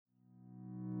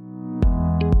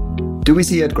Do we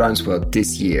see at Groundswell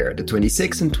this year, the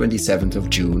 26th and 27th of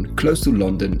June, close to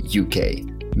London, UK.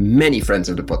 Many friends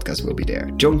of the podcast will be there.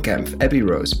 John Kempf, Abby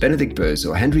Rose, Benedict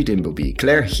Bösel, Henry Dimbleby,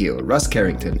 Claire Hill, Russ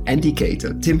Carrington, Andy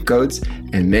Cato, Tim Coates,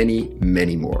 and many,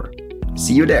 many more.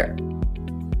 See you there.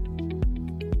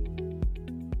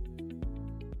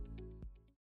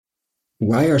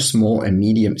 Why are small and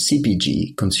medium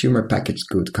CPG, consumer packaged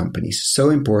good companies, so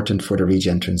important for the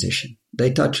regen transition?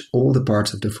 They touch all the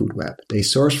parts of the food web. They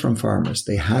source from farmers.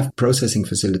 They have processing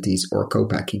facilities or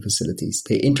co-packing facilities.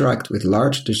 They interact with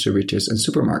large distributors and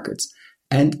supermarkets.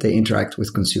 And they interact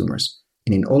with consumers.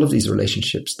 And in all of these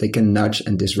relationships, they can nudge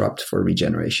and disrupt for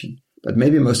regeneration. But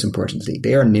maybe most importantly,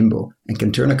 they are nimble and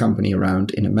can turn a company around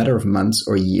in a matter of months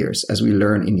or years, as we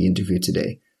learn in the interview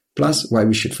today. Plus, why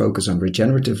we should focus on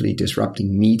regeneratively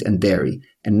disrupting meat and dairy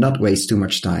and not waste too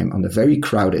much time on the very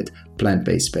crowded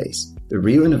plant-based space. The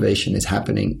real innovation is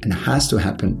happening and has to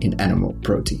happen in animal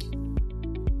protein.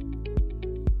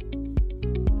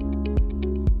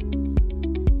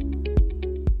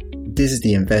 This is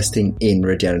the Investing in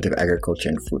Regenerative Agriculture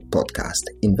and Food podcast,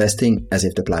 Investing as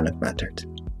if the planet mattered,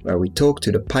 where we talk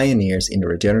to the pioneers in the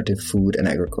regenerative food and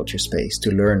agriculture space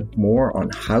to learn more on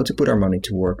how to put our money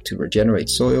to work to regenerate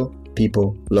soil,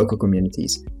 people, local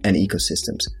communities, and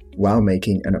ecosystems while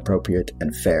making an appropriate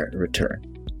and fair return.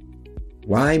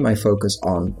 Why my focus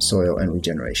on soil and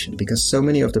regeneration? Because so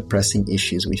many of the pressing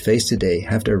issues we face today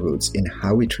have their roots in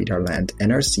how we treat our land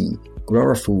and our sea, grow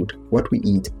our food, what we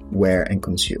eat, where and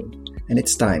consume. And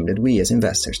it's time that we as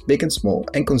investors, big and small,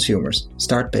 and consumers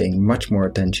start paying much more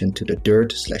attention to the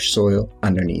dirt/soil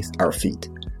underneath our feet.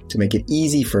 To make it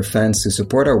easy for fans to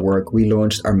support our work, we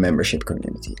launched our membership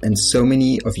community, and so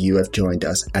many of you have joined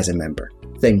us as a member.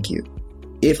 Thank you.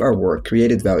 If our work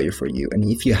created value for you, and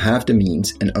if you have the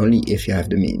means, and only if you have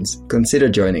the means, consider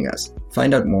joining us.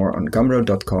 Find out more on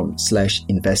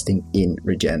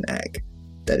gumroad.com/investing-in-regen-ag.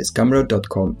 That is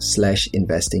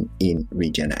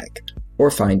gumroad.com/investing-in-regen-ag.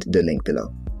 Or find the link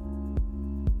below.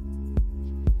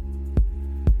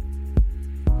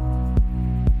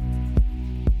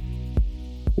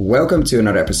 Welcome to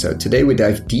another episode. Today we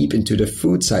dive deep into the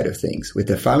food side of things with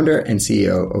the founder and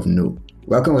CEO of Noo.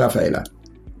 Welcome, Rafaela.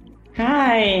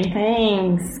 Hi,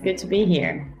 thanks. Good to be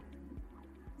here.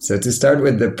 So to start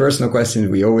with the personal question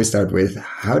we always start with,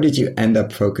 how did you end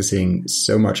up focusing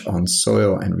so much on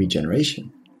soil and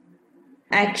regeneration?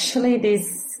 Actually, I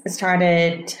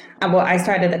started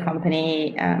the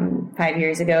company 5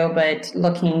 years ago, but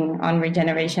looking on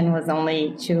regeneration was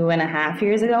only 2.5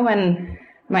 years ago when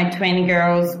my twin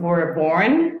girls were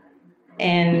born.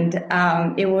 And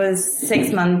it was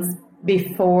 6 months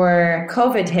before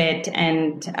COVID hit.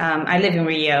 And I live in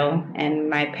Rio and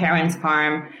my parents'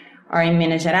 farm are in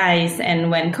Minas Gerais. And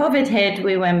when COVID hit,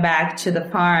 we went back to the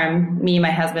farm, me,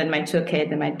 my husband, my 2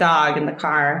 kids, and my dog in the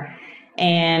car.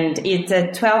 And it's a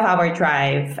 12-hour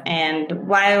drive. And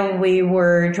while we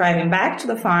were driving back to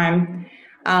the farm,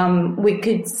 we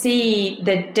could see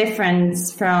the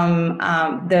difference from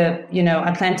the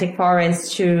Atlantic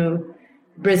forest to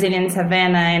Brazilian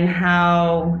savanna and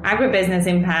how agribusiness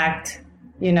impact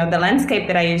the landscape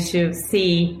that I used to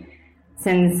see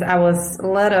since I was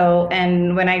little.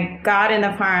 And when I got in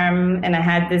the farm and I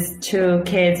had these 2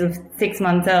 kids of 6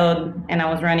 months old and I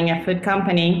was running a food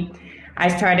company, I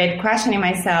started questioning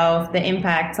myself, the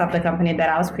impacts of the company that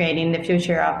I was creating, the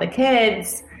future of the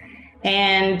kids.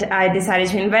 And I decided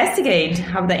to investigate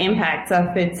of the impacts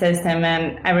of food system.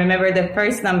 And I remember the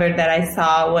first number that I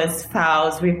saw was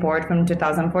FAO's report from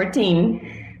 2014,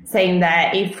 saying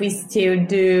that if we still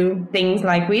do things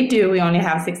like we do, we only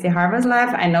have 60 harvests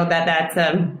left. I know that that's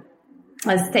a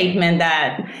statement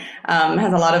that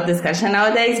has a lot of discussion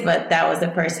nowadays, but that was the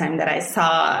first time that I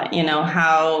saw,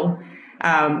 how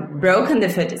broken the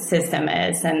food system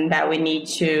is and that we need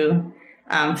to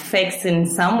fix in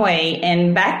some way.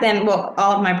 And back then, all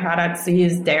of my products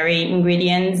use dairy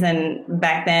ingredients. And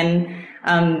back then,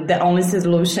 the only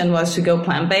solution was to go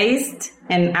plant-based.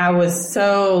 And I was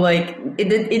so it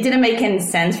didn't make any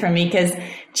sense for me because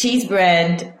cheese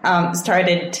bread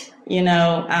started, in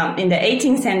the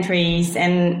 18th centuries,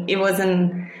 and it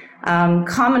wasn't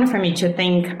common for me to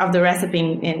think of the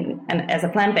recipe as a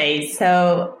plant-based.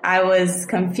 So I was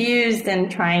confused and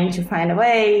trying to find a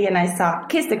way, and I saw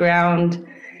Kiss the Ground,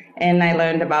 and I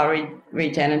learned about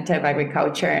regenerative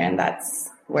agriculture, and that's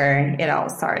where it all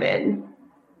started.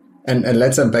 And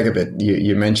let's unpack a bit.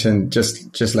 You mentioned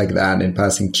just like that in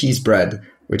passing cheese bread,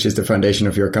 which is the foundation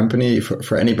of your company.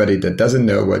 For anybody that doesn't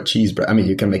know what cheese bread, I mean,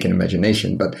 you can make an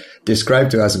imagination, but describe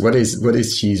to us what is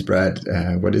cheese bread?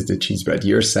 What is the cheese bread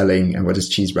you're selling, and what is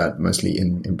cheese bread mostly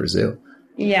in Brazil?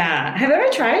 Yeah. Have you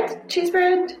ever tried cheese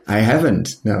bread? I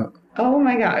haven't, no. Oh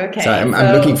my God. Okay. So I'm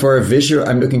looking for a visual.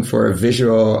 I'm looking for a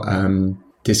visual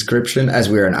description, as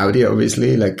we're an audio,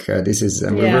 obviously. Like this is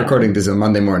we're recording this on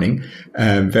Monday morning,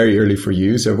 very early for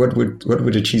you. So what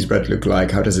would a cheese bread look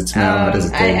like? How does it smell? How does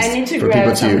it taste? I need to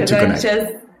grab some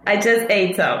because I just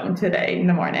ate some today in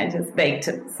the morning. I just baked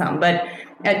some, but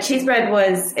cheese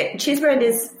bread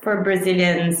is for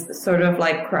Brazilians sort of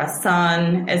like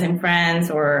croissant, as in France,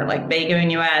 or like bagel in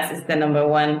US is the number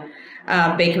one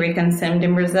bakery consumed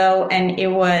in Brazil, and it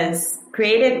was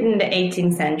created in the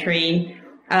 18th century.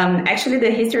 Actually,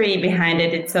 the history behind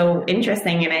it's so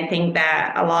interesting, and I think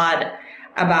that a lot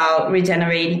about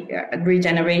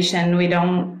regeneration, we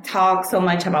don't talk so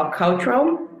much about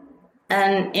cultural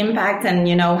and impact, and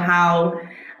how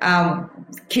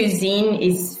cuisine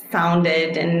is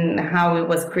founded and how it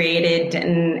was created,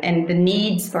 and the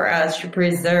needs for us to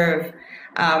preserve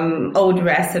old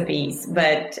recipes,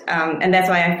 but and that's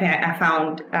why I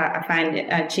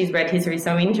find cheese bread history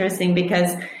so interesting,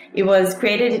 because it was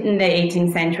created in the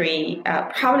 18th century,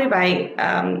 probably by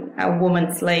a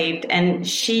woman slave, and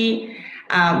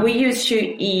we used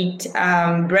to eat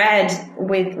bread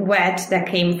with wheat that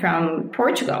came from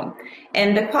Portugal,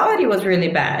 and the quality was really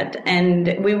bad,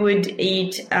 and we would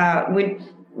eat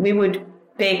we would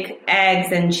pick eggs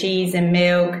and cheese and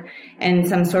milk and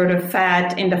some sort of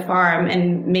fat in the farm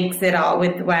and mix it all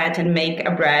with wheat and make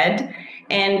a bread.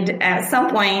 And at some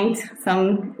point,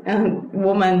 some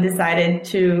woman decided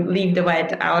to leave the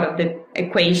wheat out of the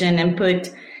equation and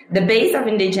put the base of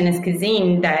indigenous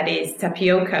cuisine, that is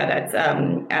tapioca, that's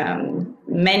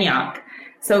manioc.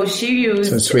 So she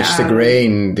used... So switch the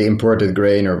grain, the imported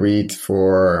grain or wheat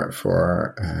for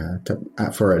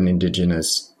an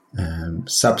indigenous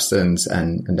substance,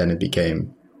 and then it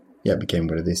became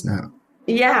what it is now.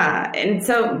 Yeah, and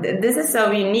so this is so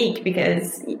unique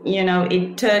because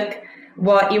it took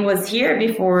what it was here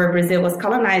before Brazil was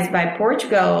colonized by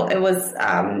Portugal. It was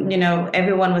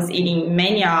everyone was eating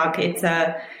manioc. It's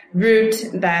a root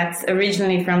that's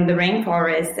originally from the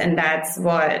rainforest, and that's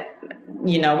what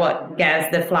gets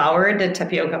the flour, the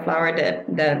tapioca flour,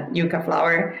 the yuca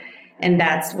flour. And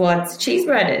that's what cheese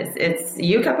bread is. It's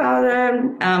yuca powder,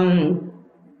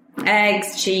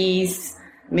 eggs, cheese,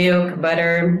 milk,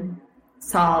 butter,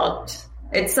 salt.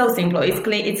 It's so simple. It's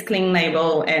clean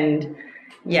label, and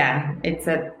it's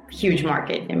a huge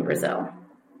market in Brazil.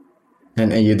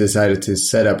 And you decided to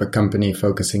set up a company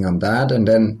focusing on that. And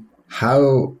then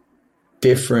how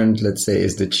different, let's say,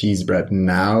 is the cheese bread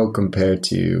now compared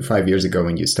to 5 years ago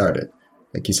when you started?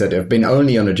 Like you said, I've been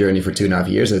only on a journey for 2.5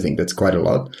 years. I think that's quite a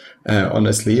lot.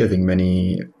 Honestly, I think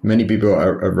many people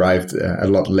arrived a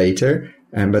lot later.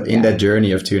 But in that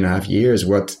journey of 2.5 years,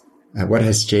 what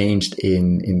has changed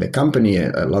in the company?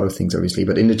 A lot of things, obviously,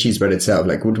 but in the cheese bread itself,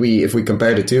 like if we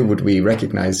compared the two, would we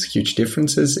recognize huge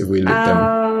differences if we looked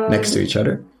them next to each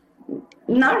other?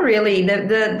 Not really.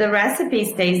 The recipe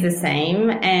stays the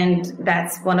same, and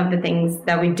that's one of the things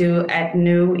that we do at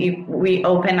New. We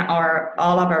open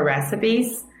all of our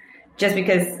recipes, just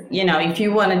because if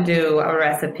you want to do a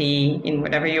recipe in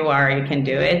whatever you are, you can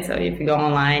do it. So if you go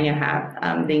online, you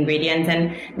have the ingredients,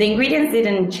 and the ingredients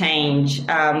didn't change.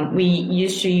 We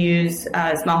used to use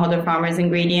smallholder farmers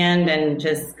ingredient and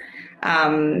just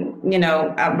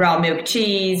raw milk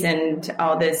cheese and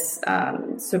all this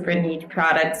super neat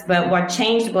products. But what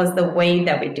changed was the way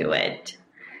that we do it.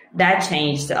 That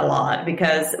changed a lot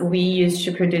because we used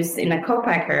to produce in a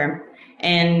co-packer.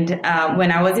 And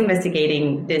when I was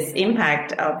investigating this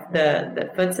impact of the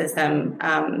food system,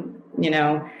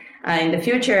 in the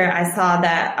future, I saw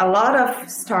that a lot of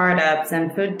startups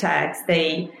and food techs,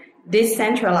 they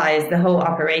decentralize the whole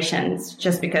operations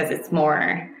just because it's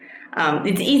more...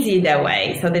 it's easy that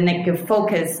way. So then they could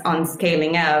focus on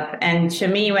scaling up. And to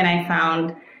me, when I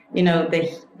found,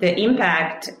 the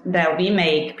impact that we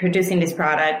make producing these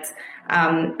products,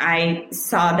 I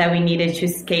saw that we needed to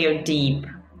scale deep.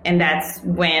 And that's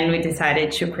when we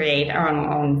decided to create our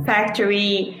own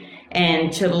factory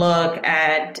and to look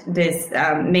at this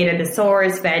made at the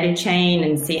source value chain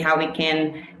and see how we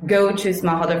can go to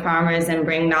smallholder farmers and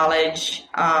bring knowledge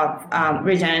of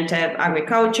regenerative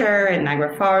agriculture and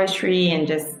agroforestry and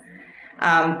just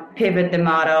pivot the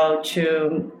model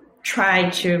to try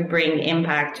to bring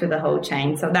impact to the whole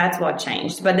chain. So that's what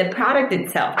changed. But the product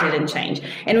itself didn't change.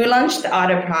 And we launched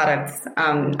other products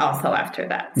also after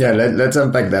that. Yeah, let's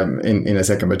unpack them in a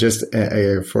second. But just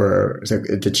for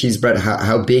the cheese bread,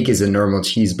 how big is a normal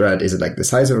cheese bread? Is it like the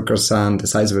size of a croissant, the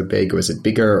size of a bagel? Is it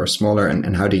bigger or smaller?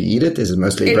 And how do you eat it? Is it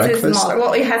mostly breakfast? It's smaller.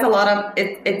 Well, it has a lot of,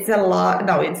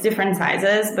 it's different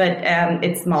sizes, but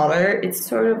it's smaller. It's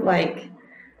sort of like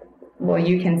well,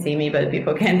 you can see me, but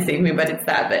people can't see me, but it's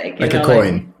that big. Like a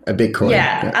coin, a big coin.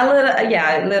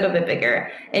 A little bit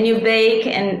bigger. And you bake,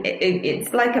 and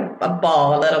it's like a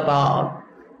ball, a little ball,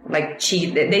 like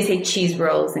cheese. They say cheese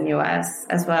rolls in US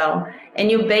as well.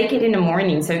 And you bake it in the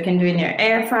morning, so you can do it in your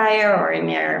air fryer or in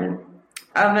your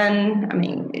oven. I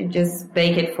mean, you just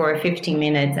bake it for 15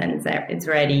 minutes and it's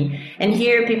ready. And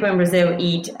here, people in Brazil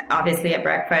eat obviously at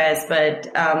breakfast, but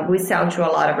we sell to a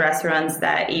lot of restaurants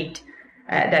that eat.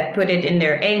 That put it in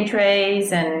their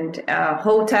entrees and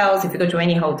hotels. If you go to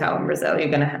any hotel in Brazil, you're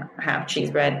going to have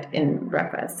cheese bread in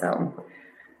breakfast. So,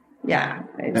 yeah,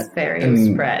 it's very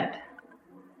spread.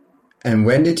 And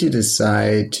when did you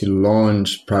decide to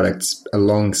launch products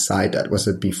alongside that? Was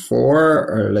it before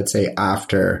or let's say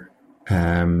after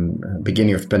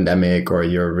beginning of pandemic or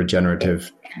your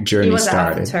regenerative journey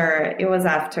started? It was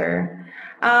after.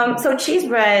 So cheese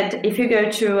bread, if you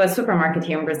go to a supermarket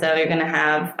here in Brazil, you're going to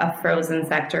have a frozen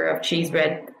sector of cheese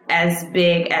bread as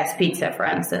big as pizza, for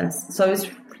instance. So it's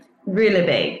really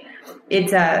big.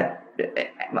 It's a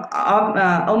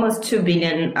almost 2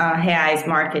 billion reais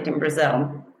market in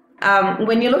Brazil.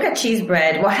 When you look at cheese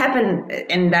bread, what happened,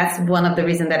 and that's one of the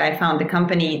reasons that I found the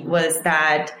company, was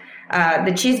that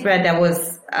the cheese bread that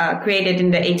was created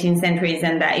in the 18th centuries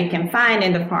and that you can find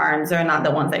in the farms are not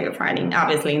the ones that you're finding,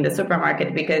 obviously, in the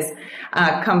supermarket, because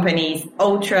companies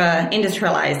ultra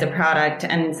industrialize the product,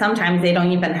 and sometimes they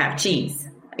don't even have cheese,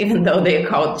 even though they're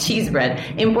called cheese bread.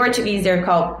 In Portuguese, they're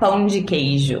called pão de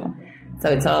queijo. So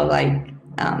it's all like,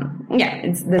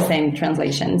 it's the same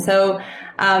translation. So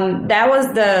that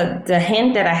was the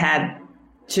hint that I had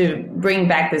to bring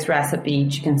back this recipe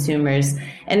to consumers.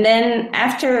 And then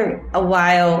after a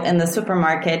while in the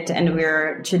supermarket, and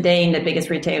we're today in the biggest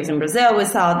retailers in Brazil, we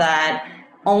saw that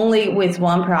only with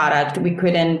one product we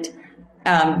couldn't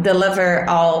deliver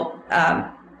all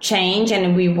change,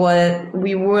 and we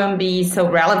wouldn't be so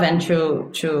relevant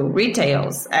to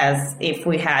retails as if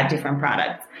we had different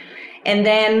products. And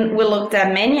then we looked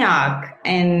at manioc,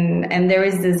 and there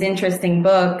is this interesting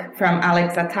book from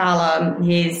Alex Atala.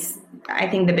 He's, I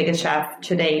think, the biggest chef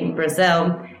today in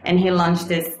Brazil, and he launched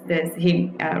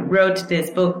he wrote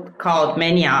this book called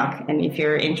Manioc. And if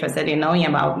you're interested in knowing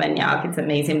about manioc, it's an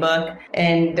amazing book.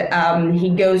 And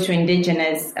he goes to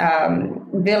indigenous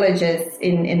villages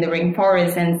in the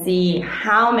rainforest and see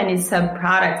how many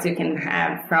sub-products you can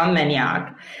have from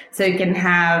manioc. So you can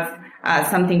have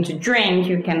something to drink,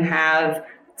 you can have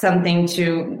something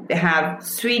to have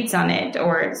sweets on it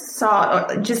or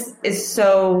salt, or just is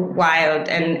so wild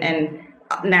and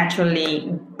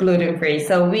naturally gluten-free.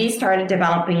 So we started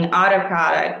developing other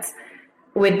products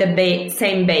with the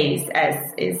same base as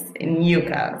is in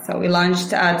yuca. So we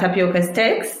launched tapioca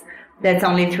sticks. That's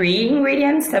only 3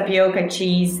 ingredients: tapioca,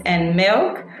 cheese, and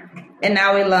milk. And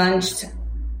now we launched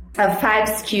 5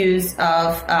 SKUs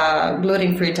of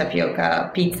gluten-free tapioca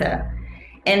pizza.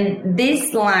 And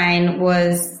this line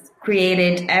was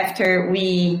created after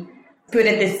we put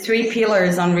these 3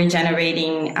 pillars on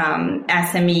regenerating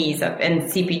SMEs and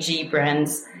CPG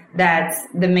brands. That's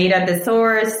the made at the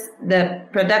source, the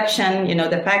production,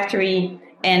 the factory,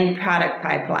 and product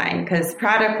pipeline. Because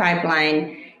product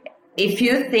pipeline, if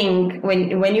you think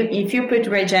if you put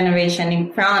regeneration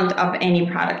in front of any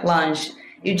product launch,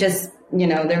 you just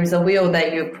there's a wheel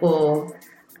that you pull,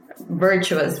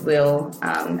 virtuous wheel,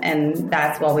 and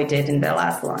that's what we did in the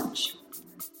last launch.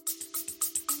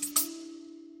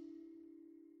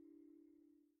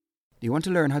 Do you want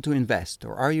to learn how to invest,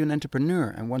 or are you an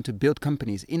entrepreneur and want to build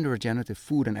companies in the regenerative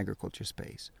food and agriculture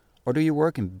space? Or do you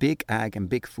work in big ag and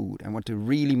big food and want to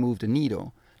really move the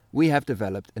needle? We have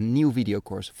developed a new video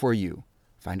course for you.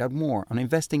 Find out more on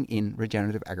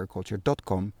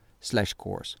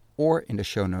investinginregenerativeagriculture.com/course or in the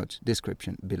show notes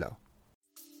description below.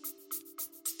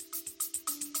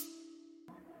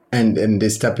 And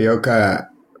this tapioca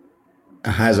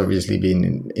has obviously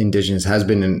been indigenous, has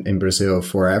been in Brazil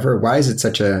forever. Why is it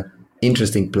such a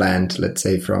interesting plant? Let's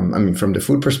say from the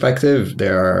food perspective,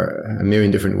 there are a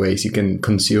million different ways you can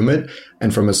consume it.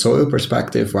 And from a soil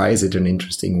perspective, why is it an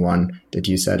interesting one that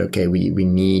you said, okay, we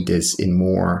need this in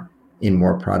more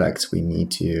products. We need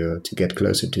to get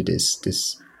closer to this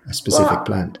specific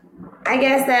plant. I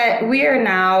guess that we are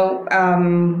now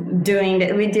doing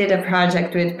that. We did a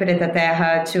project with Preta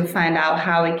Terra to find out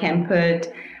how we can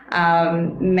put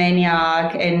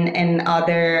manioc and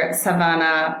other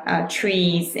savanna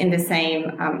trees in the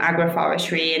same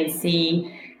agroforestry and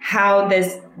see how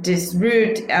this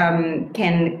root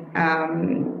can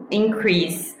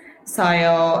increase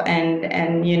soil and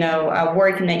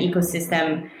work in the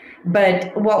ecosystem.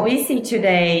 But what we see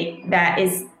today that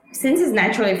is since it's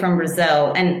naturally from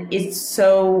Brazil and it's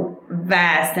so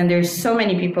vast and there's so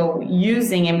many people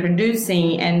using and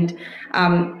producing, and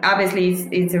obviously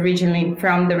it's originally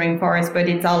from the rainforest, but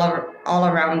it's all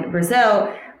around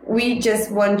Brazil. We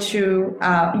just want to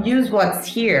use what's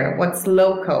here, what's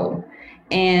local,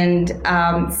 and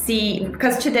see,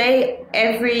 because today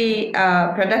every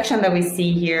production that we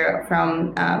see here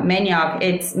from manioc,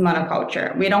 it's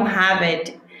monoculture. We don't have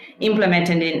it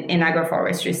implemented in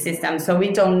agroforestry systems, so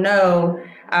we don't know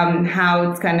how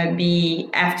it's going to be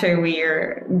after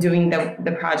we're doing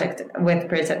the project with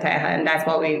Preta Terra, and that's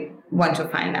what we want to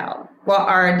find out. What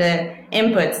are the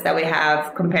inputs that we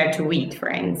have compared to wheat, for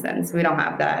instance? We don't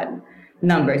have that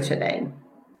number today.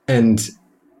 And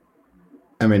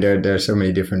I mean, there are so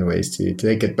many different ways to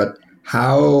take it, but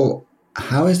how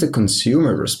has the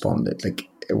consumer responded? Like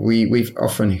we've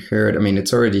often heard, I mean,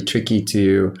 it's already tricky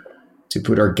to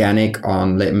put organic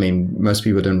on. I mean, most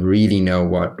people don't really know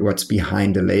what's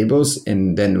behind the labels.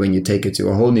 And then when you take it to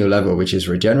a whole new level, which is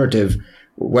regenerative,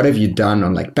 what have you done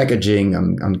on like packaging,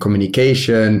 on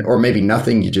communication, or maybe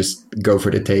nothing? You just go for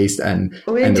the taste and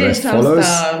the rest follows.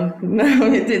 No,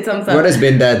 we did some stuff. What has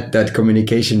been that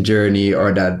communication journey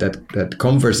or that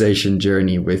conversation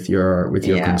journey with your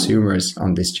consumers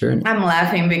on this journey? I'm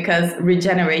laughing because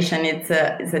regeneration, it's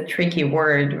a tricky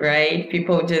word, right?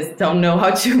 People just don't know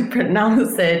how to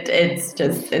pronounce it.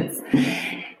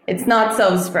 It's not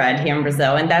so spread here in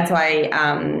Brazil, and that's why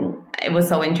it was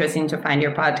so interesting to find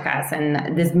your podcast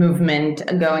and this movement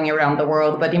going around the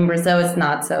world. But in Brazil, it's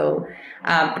not so.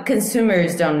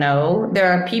 Consumers don't know.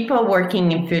 There are people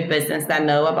working in food business that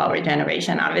know about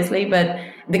regeneration, obviously, but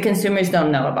the consumers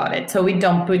don't know about it. So we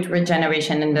don't put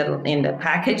regeneration in the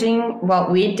packaging. What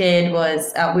we did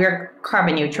was we're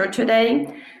carbon neutral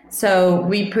today. So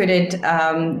we put it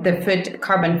the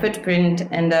carbon footprint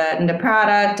in the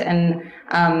product and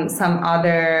some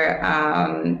other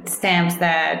stamps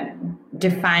that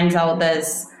defines all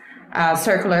this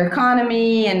circular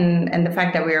economy and the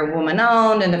fact that we are woman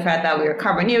owned and the fact that we are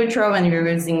carbon neutral and we're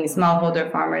using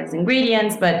smallholder farmers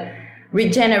ingredients. But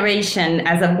regeneration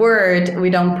as a word, we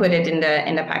don't put it in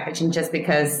the packaging just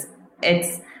because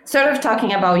it's sort of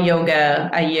talking about yoga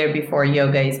a year before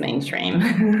yoga is mainstream.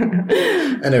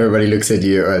 And everybody looks at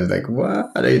you and like,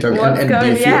 what are you talking about?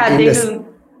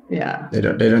 They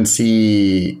don't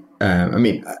see, I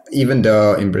mean, even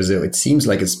though in Brazil, it seems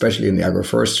like, especially in the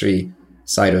agroforestry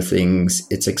side of things,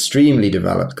 it's extremely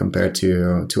developed compared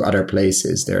to other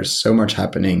places. There's so much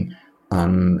happening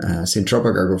on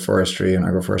syntropic agroforestry and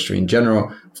agroforestry in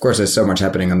general. Of course, there's so much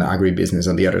happening on the agribusiness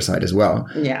on the other side as well.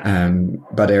 Yeah.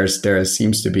 But there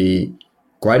seems to be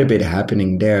quite a bit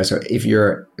happening there. So if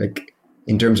you're like,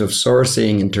 in terms of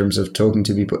sourcing, in terms of talking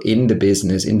to people in the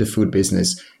business, in the food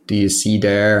business, do you see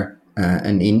there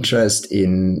an interest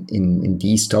in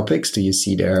these topics? Do you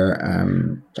see there,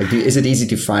 is it easy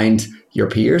to find your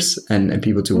peers and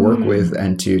people to work with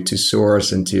and to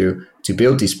source and to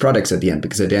build these products at the end?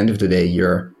 Because at the end of the day,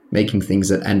 you're making things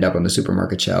that end up on the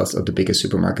supermarket shelves of the biggest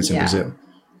supermarkets in Brazil.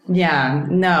 Yeah,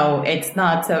 no, it's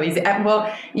not so easy.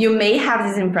 Well, you may have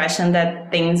this impression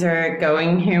that things are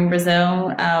going here in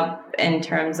Brazil in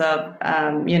terms of,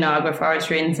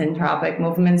 agroforestry and syntropic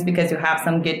movements because you have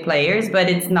some good players, but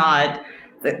it's not,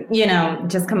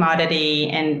 just commodity,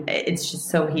 and it's just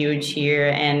so huge here.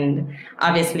 And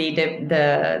obviously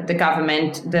the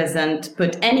government doesn't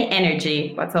put any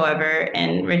energy whatsoever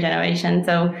in regeneration.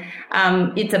 So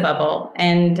it's a bubble.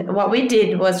 And what we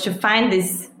did was to find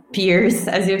these peers,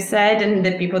 as you said, and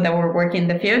the people that were working in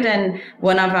the field. And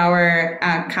one of our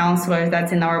counselors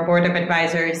that's in our board of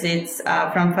advisors, it's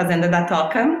from Fazenda da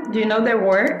Toca. Do you know their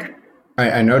work?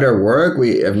 I know their work.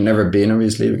 We have never been,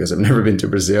 obviously, because I've never been to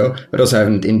Brazil, but also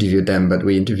haven't interviewed them. But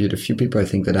we interviewed a few people, I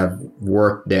think, that have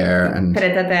worked there. And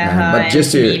Preta Terra, but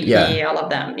just and all of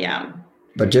them, yeah.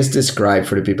 But just describe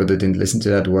for the people that didn't listen to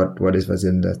that, what is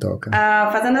Fazenda da Toca?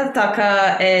 Fazenda da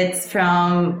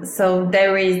Toca, so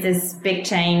there is this big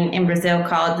chain in Brazil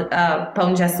called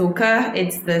Pão de Açúcar.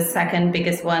 It's the second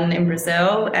biggest one in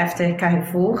Brazil after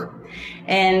Carrefour.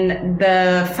 And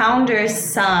the founder's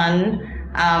son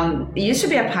used to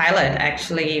be a pilot,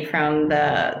 actually, from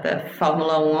the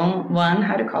Formula One.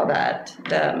 How do you call that?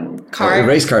 The car? A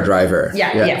race car driver.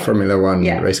 Yeah. Formula One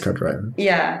race car driver.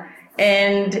 Yeah.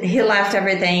 And he left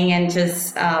everything and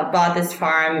just bought this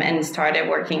farm and started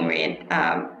working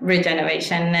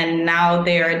regeneration. And now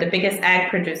they are the biggest ag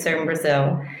producer in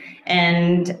Brazil.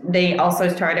 And they also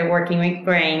started working with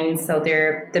grains. So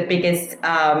they're the biggest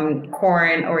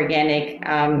corn organic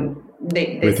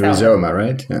they with sell Rizoma,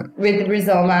 right? Yeah. with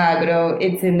Rizoma Agro.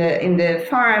 It's in the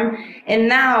farm, and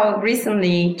now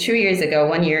recently, 2 years ago,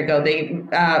 1 year ago,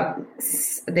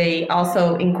 they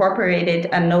also incorporated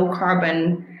a no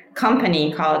carbon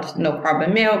company called No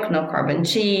Carbon Milk, No Carbon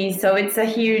Cheese. So it's a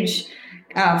huge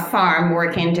farm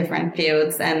working in different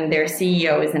fields, and their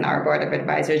CEO is in our board of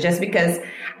advisors. Just because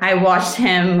I watched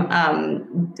him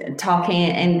talking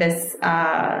in this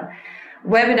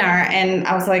webinar, and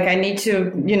I was like, I need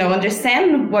to,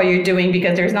 understand what you're doing,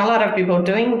 because there's not a lot of people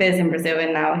doing this in Brazil,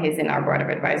 and now he's in our board of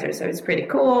advisors, so it's pretty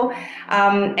cool.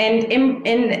 And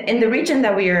in the region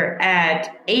that we are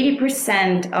at,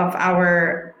 80% of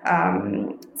our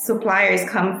suppliers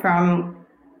come from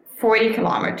 40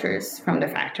 kilometers from the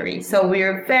factory, so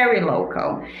we're very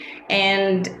local.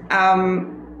 And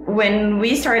when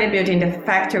we started building the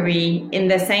factory, in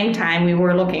the same time, we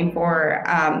were looking for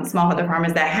smallholder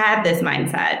farmers that had this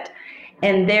mindset.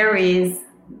 And there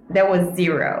was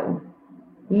zero.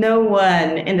 No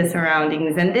one in the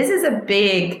surroundings. And this is a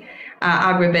big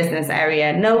agribusiness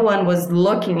area. No one was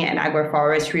looking at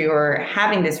agroforestry or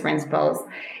having these principles.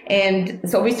 And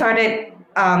so we started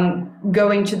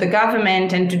going to the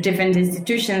government and to different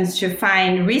institutions to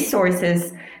find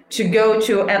resources to go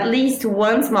to at least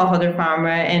one smallholder farmer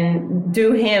and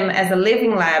do him as a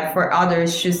living lab for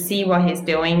others to see what he's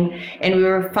doing. And we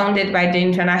were funded by the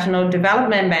International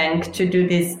Development Bank to do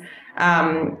this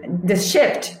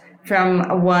shift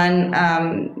from one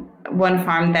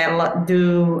farm that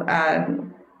do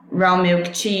raw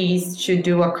milk cheese to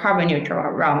do a carbon neutral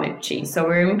raw milk cheese. So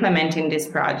we're implementing this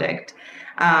project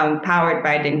powered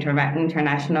by the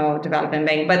International Development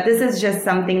Bank. But this is just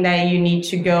something that you need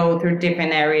to go through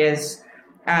different areas.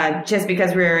 Just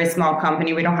because we're a small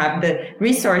company, we don't have the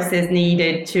resources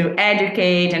needed to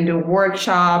educate and do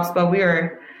workshops, but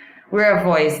we're a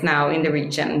voice now in the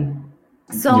region.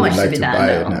 So much to be done.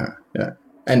 Buy it now. Yeah.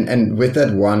 And with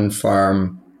that one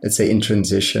farm, let's say in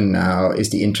transition now, is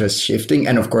the interest shifting?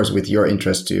 And of course, with your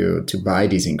interest to buy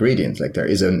these ingredients, like there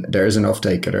is an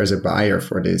off-taker, there's a buyer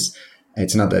for this.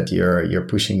 It's not that you're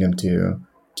pushing them to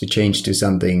change to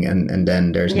something and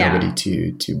then there's nobody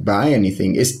to buy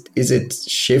anything. Is it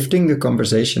shifting the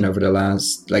conversation over the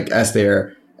last, like as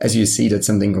you see that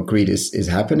something concrete is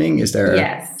happening? Is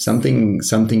there something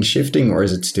shifting, or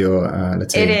is it still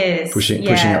let's say pushing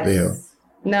up the hill?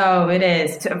 No, it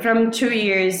is. From 2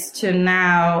 years to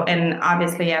now, and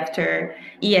obviously after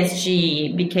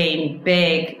ESG became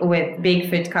big with big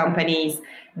food companies,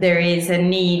 there is a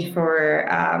need for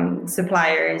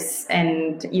suppliers,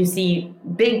 and you see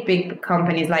big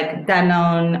companies like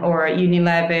Danone or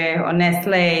Unilever or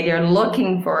Nestle, they're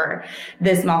looking for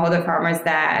the smallholder farmers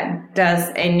that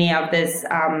does any of these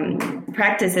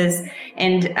practices.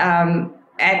 And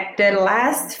at the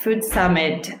last Food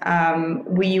Summit,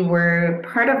 we were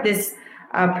part of this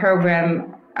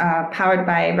program powered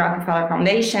by Rockefeller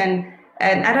Foundation.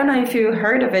 And I don't know if you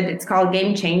heard of it. It's called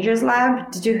Game Changers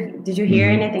Lab. Did you hear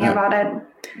anything about it?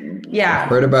 Yeah. I've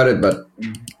heard about it, but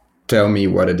tell me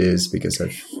what it is, because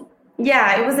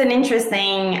Yeah, it was an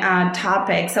interesting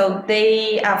topic. So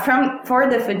they, for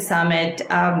the Food Summit,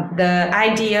 the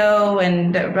IDEO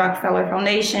and the Rockefeller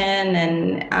Foundation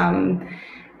and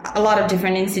a lot of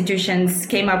different institutions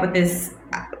came up with this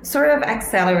sort of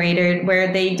accelerator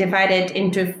where they divided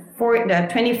into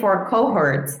 24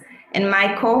 cohorts. And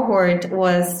my cohort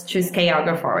was to scale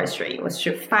agroforestry, was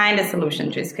to find a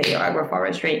solution to scale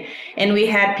agroforestry. And we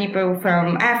had people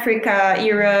from Africa,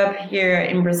 Europe, here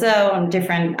in Brazil, and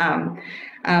different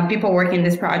people working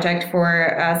this project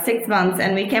for 6 months.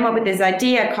 And we came up with this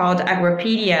idea called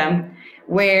Agropedia,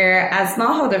 where a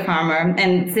smallholder farmer,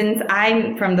 and since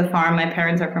I'm from the farm, my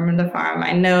parents are from the farm,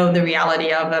 I know the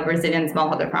reality of a Brazilian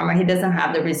smallholder farmer. He doesn't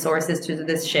have the resources to do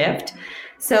this shift.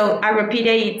 So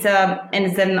Agropedia,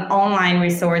 it's an online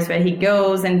resource where he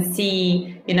goes and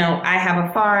see, I have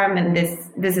a farm and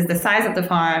this is the size of the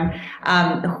farm.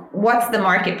 What's the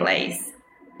marketplace?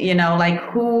 Like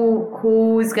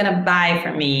who's going to buy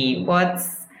from me?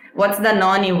 What's the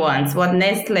Noni wants, what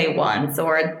Nestle wants,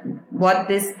 or what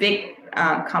these big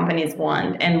companies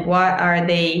want, and what are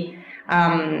they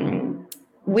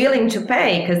willing to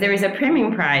pay? Because there is a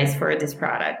premium price for this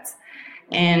product.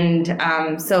 And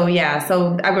so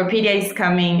Agropedia is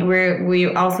coming.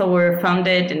 We also were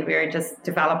funded, and we're just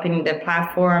developing the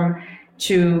platform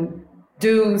to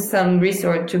do some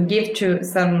resource, to give to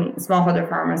some smallholder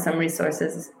farmers some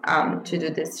resources to do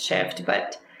this shift.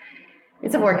 But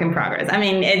it's a work in progress. I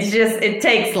mean, it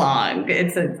takes long.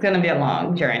 It's going to be a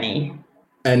long journey.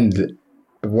 And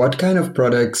what kind of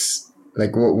products,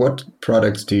 like what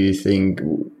products do you think,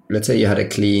 let's say you had a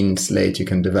clean slate, you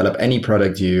can develop any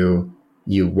product you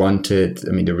you wanted,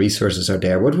 I mean, the resources are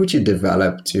there. What would you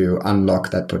develop to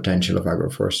unlock that potential of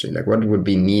agroforestry? Like what would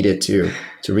be needed to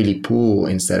really pull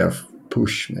instead of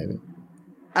push maybe?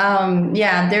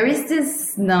 There is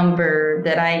this number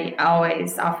that I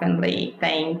always oftenly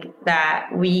think that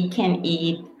we can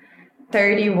eat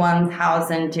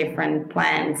 31,000 different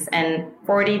plants and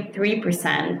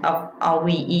 43% of all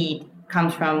we eat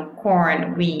comes from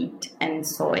corn, wheat, and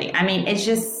soy. I mean, it's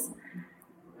just,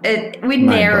 we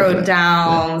narrowed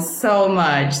down so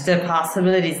much the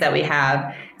possibilities that we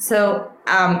have. So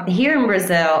here in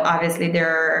Brazil, obviously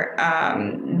there are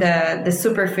the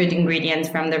superfood ingredients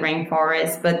from the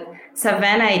rainforest, but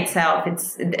savanna itself,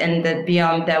 it's and the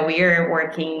biome that we are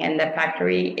working in the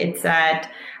factory, it's that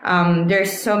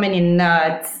there's so many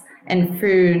nuts and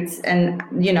fruits and,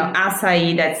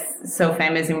 acai that's so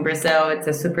famous in Brazil. It's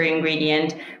a super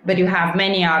ingredient, but you have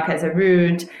manioc as a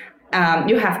root.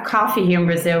 You have coffee here in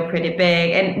Brazil, pretty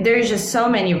big, and there's just so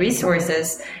many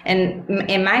resources. And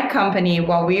in my company,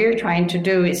 what we're trying to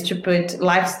do is to put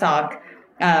livestock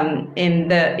in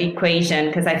the equation,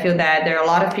 because I feel that there are a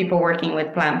lot of people working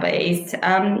with plant-based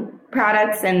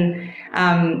products, and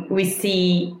we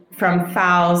see from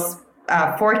FAO's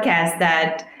forecast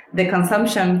that the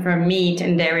consumption for meat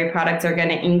and dairy products are going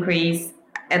to increase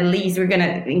at least in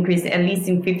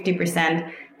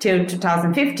 50% till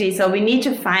 2050. So we need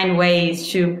to find ways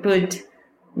to put,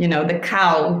 the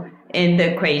cow in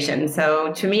the equation.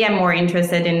 So to me, I'm more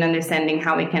interested in understanding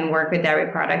how we can work with dairy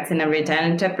products in a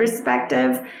regenerative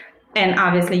perspective, and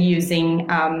obviously using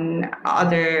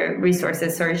other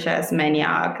resources such as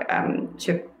manioc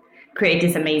to create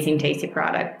these amazing, tasty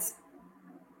products.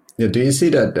 Yeah, do you see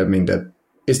that? I mean,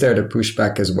 is there the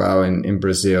pushback as well in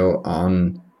Brazil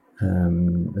on,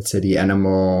 let's say, the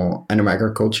animal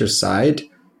agriculture side,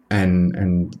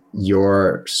 and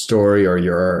your story or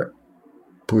your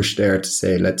push there to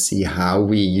say, let's see how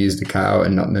we use the cow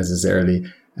and not necessarily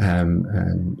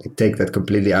take that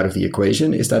completely out of the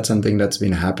equation? Is that something that's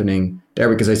been happening there?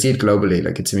 Because I see it globally,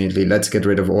 like it's immediately, let's get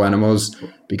rid of all animals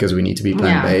because we need to be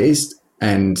plant-based,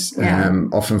 and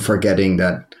often forgetting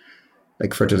that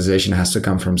like fertilization has to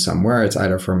come from somewhere. It's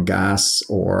either from gas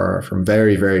or from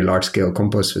very, very large scale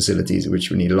compost facilities, which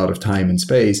we need a lot of time and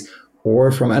space,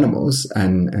 or from animals.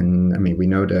 And I mean, we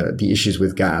know the issues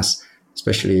with gas,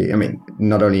 especially, I mean,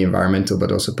 not only environmental,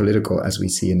 but also political, as we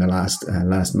see in the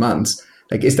last months.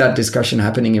 Like, is that discussion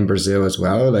happening in Brazil as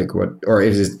well? Like what, or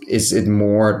is it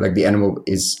more like the animal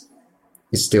is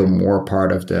still more part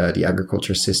of the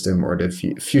agriculture system or the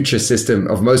future system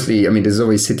of mostly, I mean, there's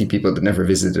always city people that never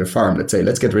visited a farm. Let's say,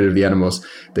 let's get rid of the animals.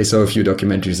 They saw a few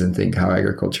documentaries and think how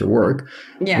agriculture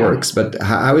works. But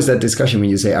how is that discussion when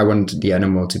you say, I want the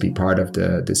animal to be part of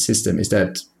the system? Is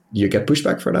that, you get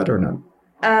pushback for that or not?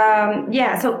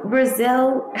 So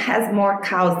Brazil has more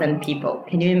cows than people.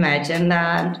 Can you imagine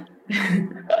that?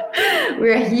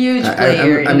 We're a huge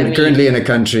player. I'm currently in a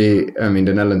country, I mean,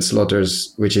 the Netherlands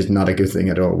slaughters, which is not a good thing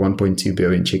at all, 1.2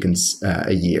 billion chickens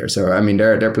a year. So, I mean,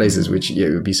 there are places which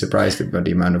you would be surprised about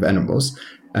the amount of animals.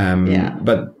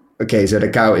 But okay, so the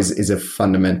cow is a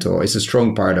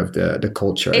strong part of the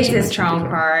culture. It's a strong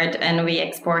part, and we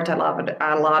export a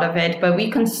lot of it, but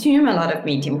we consume a lot of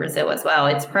meat in Brazil as well.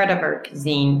 It's part of our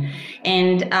cuisine.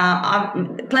 And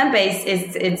plant-based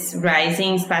it's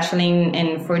rising, especially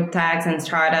in food techs and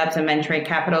startups, and venture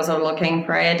capitals are looking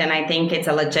for it. And I think it's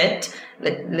a legit.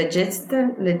 Yeah.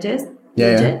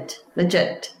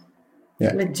 Legit.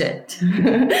 Yeah. Legit.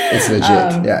 It's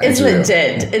legit. It's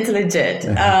legit. It's legit.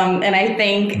 And I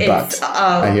think it's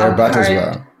I hear but as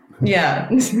well. Yeah.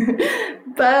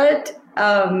 But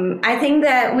I think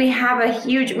that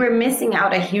we're missing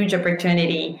out a huge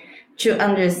opportunity to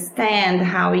understand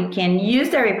how we can use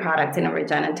dairy products in a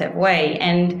regenerative way.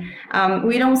 And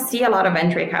we don't see a lot of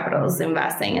venture capitals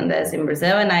investing in this in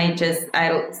Brazil. And a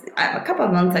couple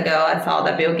of months ago, I saw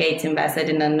that Bill Gates invested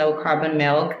in a no carbon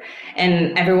milk,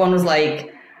 and everyone was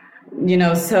like,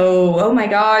 oh my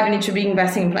God, we need to be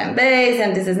investing in plant-based,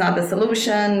 and this is not the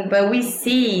solution. But we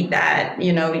see that,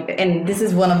 and this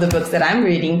is one of the books that I'm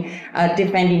reading,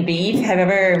 Defending Beef. Have you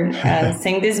ever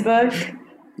seen this book?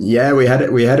 Yeah, we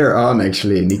had her on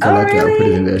actually, Nicolette. Oh, really? I'll put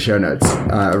it in the show notes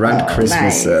around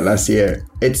Christmas last year.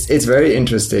 It's very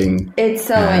interesting. It's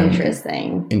so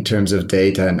interesting in terms of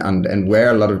data and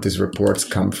where a lot of these reports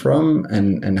come from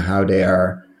and how they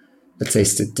are, let's say,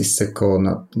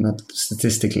 not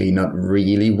statistically not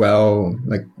really well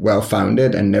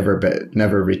founded and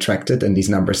never retracted, and these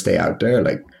numbers stay out there.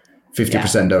 Like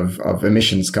 50% of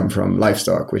emissions come from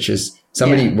livestock, which is,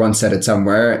 somebody once said it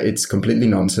somewhere, it's completely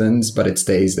nonsense, but it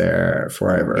stays there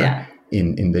forever. Yeah.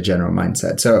 in the general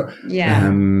mindset. So yeah.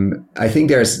 I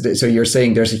think so you're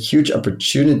saying there's a huge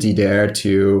opportunity there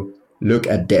to look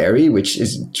at dairy, which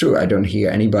is true. I don't hear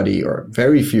anybody or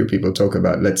very few people talk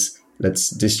about let's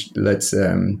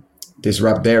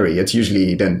disrupt dairy. It's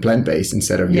usually then plant-based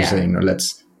instead of you saying, no,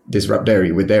 let's disrupt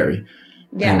dairy with dairy.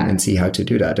 And see how to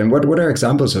do that. And what are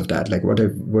examples of that? Like what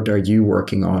are you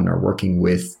working on or working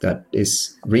with that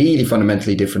is really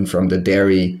fundamentally different from the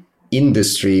dairy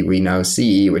industry we now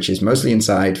see, which is mostly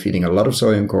inside feeding a lot of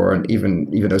soy and corn, even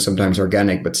though sometimes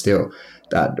organic, but still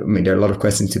there are a lot of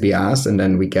questions to be asked. And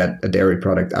then we get a dairy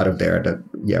product out of there that,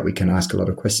 we can ask a lot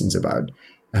of questions about.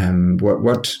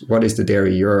 What is the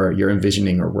dairy you're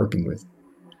envisioning or working with?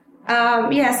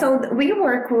 So we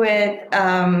work with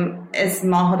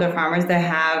smallholder farmers that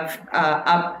have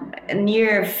up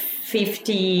near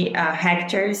 50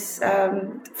 hectares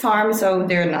farm, so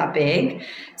they're not big.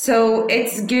 So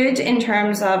it's good in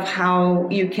terms of how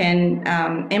you can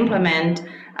implement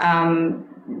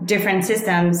different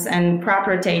systems and crop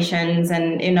rotations,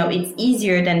 and it's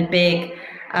easier than big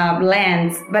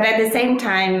lands, but at the same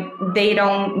time they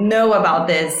don't know about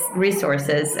these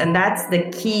resources, and that's the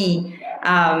key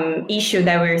issue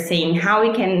that we're seeing, how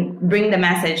we can bring the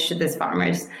message to these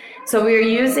farmers. So we're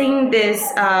using these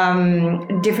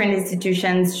different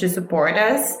institutions to support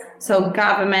us. So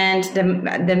government, the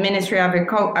Ministry of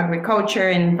Agriculture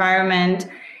and Environment,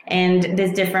 and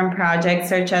these different projects,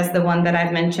 such as the one that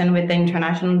I've mentioned with the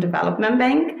International Development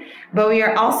Bank. But we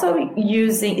are also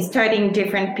starting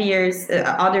different peers,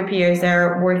 other peers that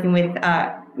are working with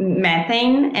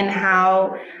methane and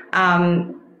how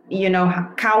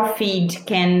cow feed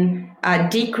can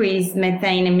decrease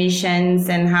methane emissions,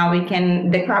 and how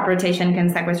the crop rotation can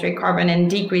sequestrate carbon and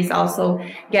decrease also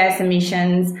gas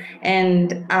emissions.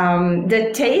 And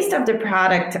the taste of the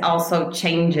product also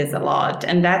changes a lot.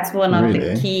 And that's one of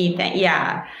the key things.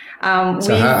 Yeah.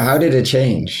 So how did it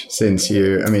change since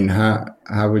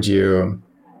how would you,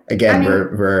 again,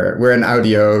 we're an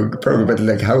audio program, but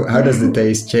like how does the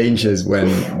taste changes when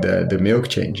the milk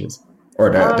changes? Or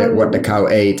what the cow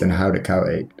ate and how the cow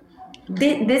ate.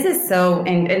 This is so,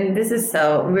 and this is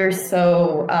so,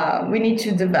 we need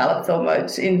to develop so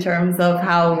much in terms of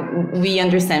how we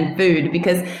understand food.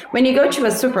 Because when you go to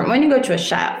a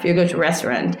chef, you go to a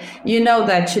restaurant, you know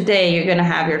that today you're going to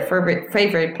have your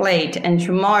favorite plate, and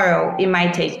tomorrow it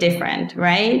might taste different,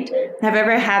 right? Have you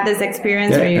ever had this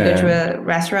experience where you go to a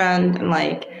restaurant and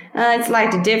it's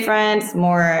slightly different, it's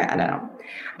more, I don't know.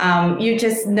 You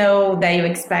just know that you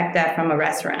expect that from a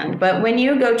restaurant. But when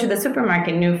you go to the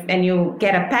supermarket and you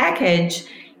get a package,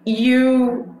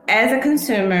 you, as a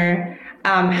consumer,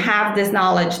 have this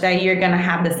knowledge that you're going to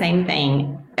have the same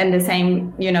thing and the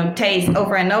same, taste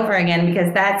over and over again,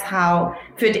 because that's how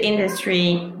food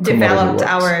industry developed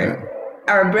our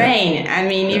brain. I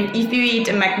mean, if you eat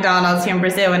a McDonald's here in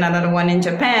Brazil and another one in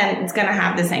Japan, it's going to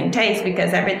have the same taste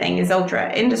because everything is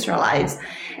ultra industrialized.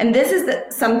 And this is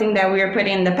something that we are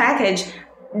putting in the package.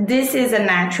 This is a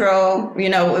natural,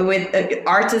 with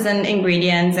artisan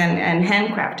ingredients and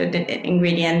handcrafted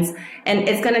ingredients. And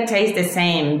it's going to taste the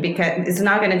same, because it's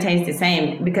not going to taste the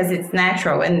same because it's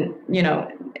natural. And,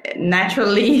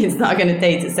 naturally it's not going to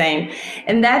taste the same.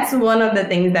 And that's one of the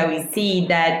things that we see,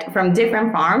 that from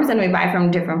different farms, and we buy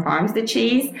from different farms, the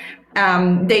cheese,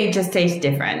 they just taste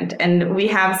different. And we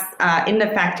have in the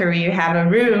factory, you have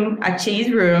a cheese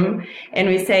room, and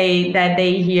we say that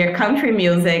they hear country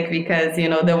music because,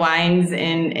 the wines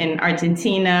in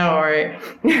Argentina or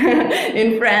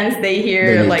in France, they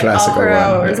hear like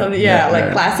opera or something.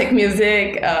 Classic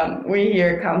music. We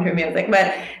hear country music,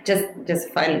 but just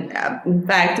fun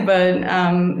fact. But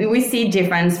we see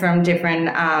difference from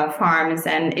different farms,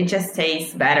 and it just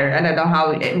tastes better. I don't know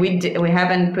how we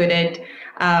haven't put it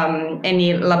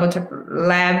any lab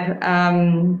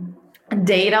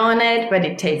data on it, but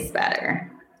it tastes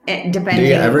better. Depending. Do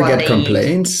you ever get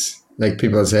complaints? Like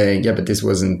people saying, yeah, but this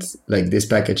wasn't, like, this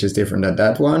package is different than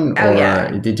that one?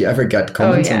 Did you ever get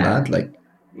comments on that? Like,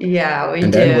 yeah, we do.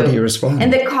 And then what do you respond?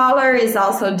 And the color is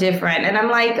also different. And I'm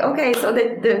like, okay, so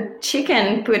the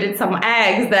chicken put in some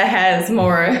eggs that has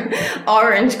more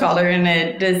orange color in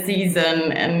it this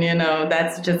season. And,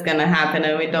 that's just going to happen.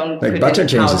 And we don't like butter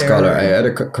changes color. I had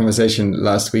a conversation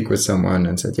last week with someone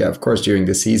and said, yeah, of course, during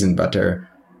the season, butter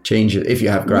changes. If you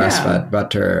have grass-fed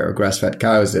butter or grass-fed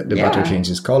cows, the butter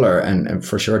changes color and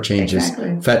for sure changes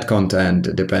fat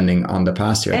content depending on the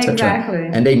pasture, etc. Exactly.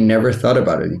 And they never thought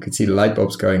about it. You could see the light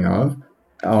bulbs going on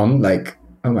like,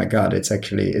 oh my God, it's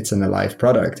an alive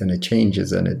product and it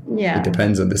changes and it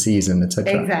depends on the season,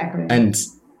 etc. Exactly. And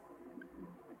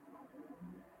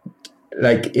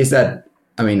like, is that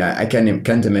I mean, I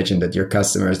can't imagine that your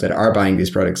customers that are buying these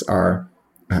products are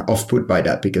off-put by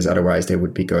that, because otherwise they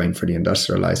would be going for the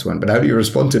industrialized one. But how do you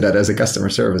respond to that as a customer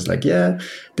service? Like, yeah,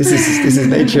 this is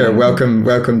nature. Welcome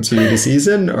to the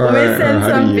season. Or we send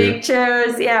some you...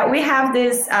 pictures. Yeah, we have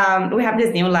this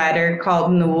newsletter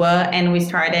called NUA, and we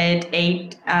started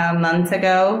 8 months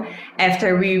ago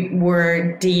after we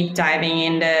were deep diving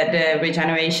in the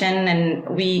regeneration, and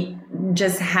we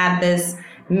just had this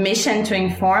mission to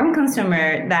inform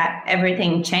consumer that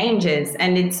everything changes,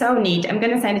 and it's so neat. I'm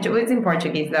going to send it to you. It's in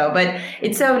Portuguese though, but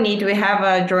it's so neat. We have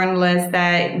a journalist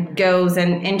that goes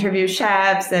and interviews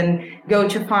chefs and go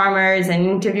to farmers and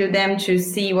interview them to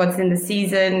see what's in the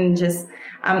season. Just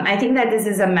I think that this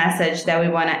is a message that we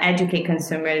want to educate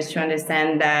consumers to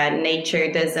understand that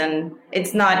nature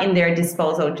it's not in their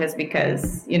disposal just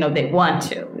because, they want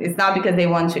to. It's not because they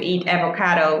want to eat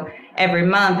avocado every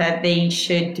month that they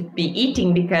should be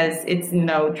eating because it's,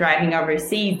 driving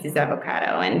overseas this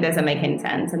avocado, and it doesn't make any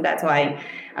sense. And that's why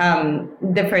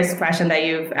the first question that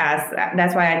you've asked,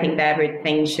 that's why I think that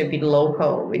everything should be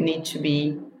local. We need to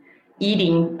be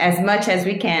eating as much as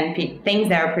we can things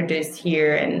that are produced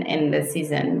here in the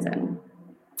seasons and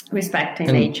respecting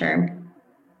nature.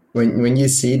 When you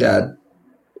see that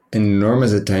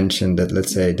enormous attention that,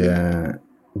 let's say, the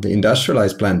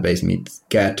industrialized plant-based meats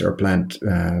get, or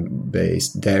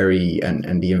plant-based dairy,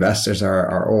 and the investors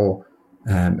are all,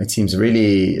 it seems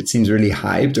really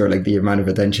hyped, or like the amount of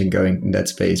attention going in that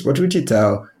space. What would you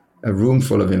tell a room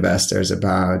full of investors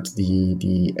about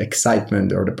the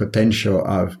excitement or the potential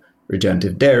of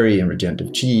regenerative dairy and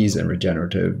regenerative cheese and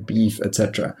regenerative beef,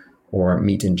 etc., or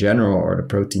meat in general, or the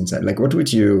protein side? Like, what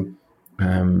would you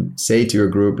say to your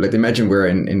group? Like, imagine we're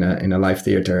in a live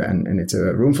theater and it's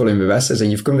a room full of investors,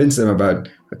 and you've convinced them about,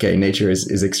 okay, nature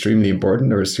is extremely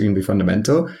important or extremely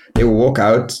fundamental. They will walk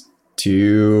out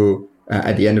to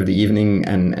at the end of the evening,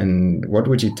 and what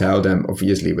would you tell them?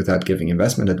 Obviously, without giving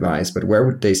investment advice, but where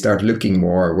would they start looking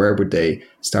more? Where would they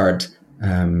start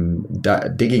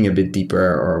digging a bit deeper,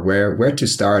 or where to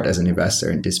start as an investor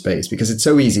in this space? Because it's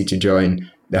so easy to join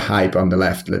the hype on the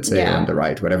left, let's say, or on the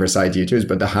right, whatever side you choose,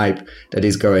 but the hype that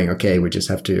is going, okay, we just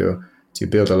have to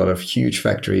build a lot of huge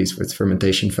factories with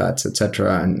fermentation fats,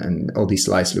 etc., and all these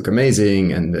slides look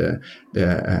amazing, and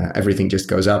everything just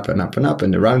goes up and up and up,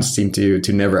 and the rounds seem to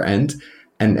never end.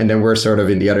 And then we're sort of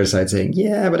in the other side saying,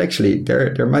 yeah, but actually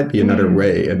there might be another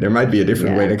way, and there might be a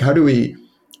different way. Like,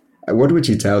 what would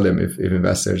you tell them if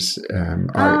investors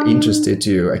are interested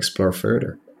to explore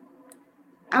further?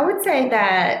 I would say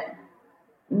that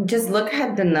just look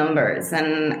at the numbers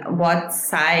and what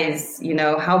size,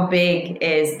 how big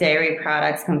is dairy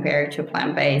products compared to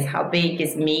plant-based? How big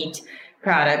is meat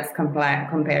products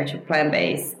compared to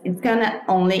plant-based?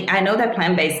 I know that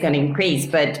plant-based is going to increase,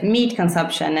 but meat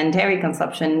consumption and dairy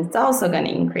consumption is also going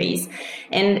to increase.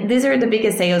 And these are the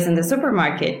biggest sales in the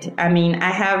supermarket. I mean,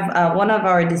 I have one of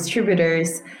our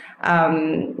distributors.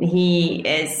 He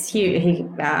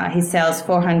sells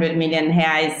 400 million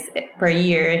reais per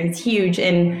year. It's huge.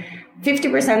 And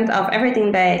 50% of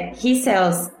everything that he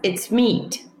sells, it's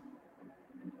meat.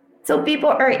 So people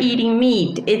are eating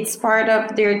meat. It's part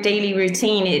of their daily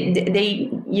routine. They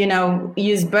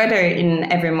use butter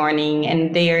every morning,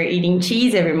 and they are eating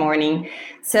cheese every morning.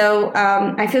 So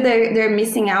I feel they're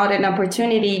missing out an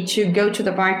opportunity to go to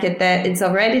the market that it's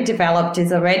already developed,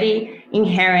 is already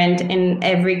inherent in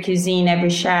every cuisine, every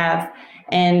chef.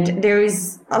 And there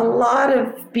is a lot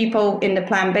of people in the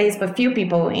plant-based, but few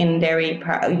people in dairy,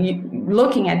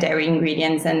 looking at dairy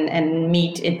ingredients and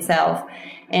meat itself.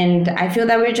 And I feel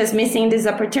that we're just missing this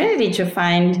opportunity to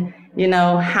find,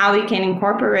 how we can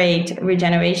incorporate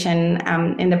regeneration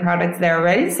in the products they're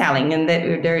already selling, and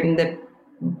they're in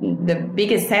the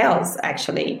biggest sales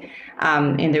actually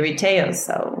in the retail.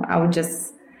 So I would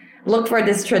just look for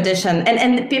this tradition.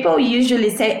 And people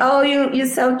usually say, oh, you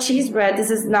sell cheese bread.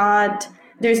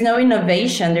 There's no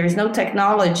innovation. There's no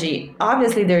technology.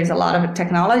 Obviously, there's a lot of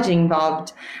technology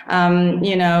involved,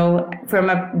 from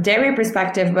a dairy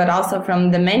perspective, but also from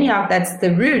the manioc, that's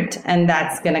the root, and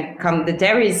that's going to come, the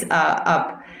dairy's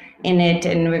up in it,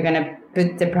 and we're going to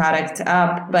put the product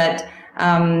up. But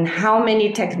how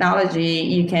many technology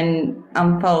you can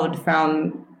unfold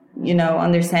from,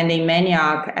 understanding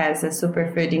manioc as a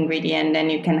superfood ingredient,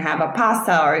 and you can have a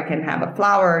pasta, or you can have a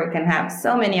flour, you can have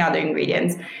so many other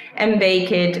ingredients, and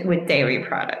bake it with dairy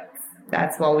products.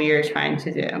 That's what we are trying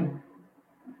to do.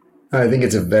 I think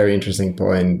it's a very interesting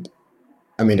point.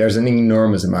 I mean, there's an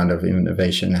enormous amount of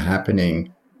innovation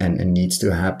happening and needs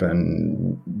to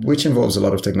happen, which involves a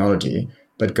lot of technology.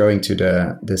 But going to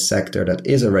the sector that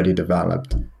is already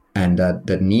developed, and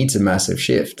that needs a massive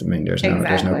shift. I mean, there's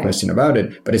no question about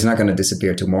it, but it's not going to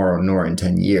disappear tomorrow nor in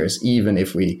 10 years, even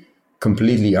if we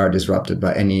completely are disrupted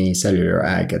by any cellular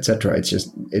ag, etc.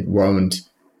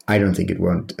 I don't think it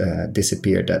won't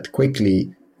disappear that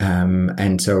quickly.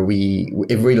 And so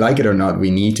if we like it or not,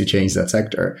 we need to change that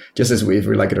sector. Just as if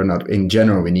we like it or not, in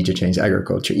general, we need to change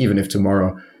agriculture. Even if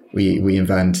tomorrow we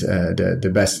invent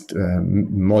the best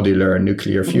modular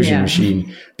nuclear fusion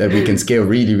machine that we can scale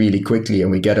really, really quickly, and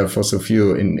we get a fossil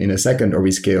fuel in a second, or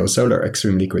we scale solar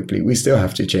extremely quickly, we still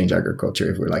have to change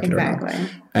agriculture if we like it or not.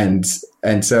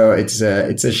 And so it's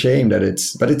a shame that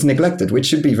it's neglected, which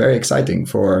should be very exciting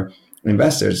for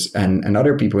investors and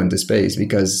other people in the space,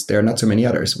 because there are not so many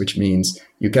others, which means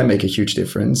you can make a huge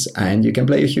difference and you can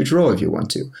play a huge role if you want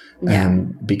to.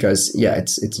 Because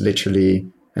it's literally,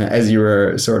 as you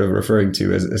were sort of referring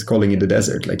to as calling it the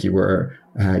desert, like you were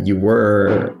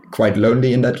quite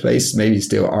lonely in that place, maybe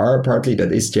still are partly.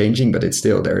 That is changing, but it's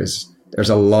still, there's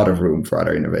a lot of room for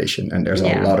other innovation, and there's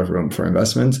a lot of room for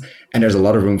investment, and there's a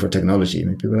lot of room for technology. I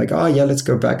mean, people are like, oh yeah, let's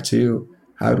go back to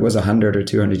how it was 100 or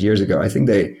 200 years ago. I think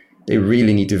they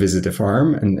really need to visit the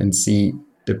farm and see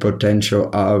the potential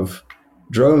of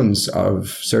drones, of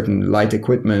certain light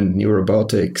equipment, new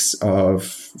robotics,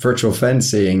 of virtual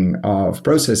fencing, of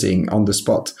processing on the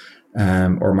spot,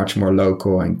 or much more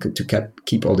local, and to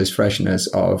keep all this freshness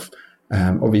of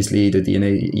obviously the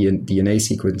DNA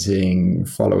sequencing,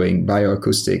 following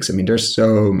bioacoustics. I mean, there's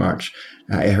so much.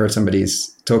 I heard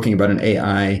somebody's talking about an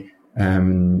AI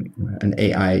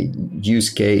use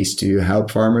case to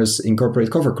help farmers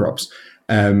incorporate cover crops.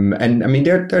 And I mean,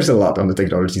 there's a lot on the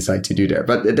technology side to do there,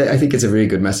 but I think it's a really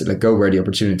good message. Like, go where the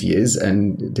opportunity is,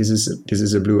 and this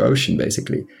is a blue ocean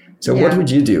basically. So what would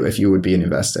you do if you would be an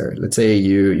investor? Let's say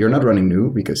you're not running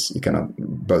New, because you cannot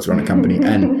both run a company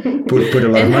and put a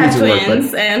lot of money to work,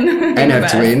 and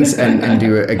have twins and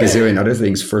do a gazillion other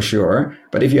things for sure.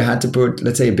 But if you had to put,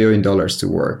 let's say, $1 billion to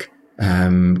work,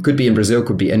 could be in Brazil,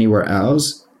 could be anywhere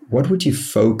else, what would you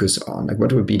focus on? Like,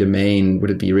 what would be the main? Would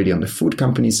it be really on the food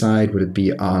company side? Would it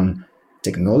be on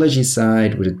technology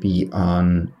side? Would it be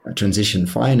on transition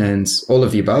finance? All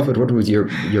of the above. But what would your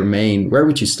main? Where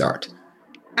would you start?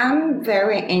 I'm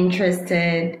very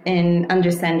interested in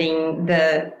understanding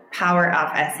the power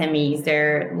of SMEs.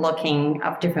 They're looking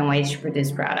at different ways to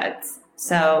produce products.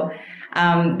 So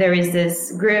there is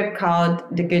this group called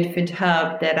the Good Food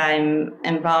Hub that I'm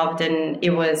involved in. It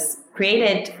was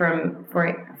created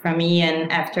from Ian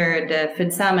after the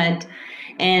Food Summit.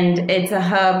 And it's a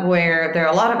hub where there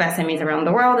are a lot of SMEs around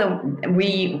the world. And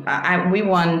we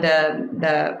won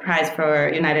the prize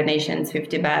for United Nations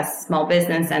 50 Best Small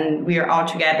Business, and we are all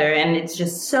together. And it's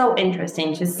just so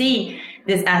interesting to see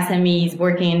these SMEs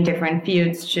working in different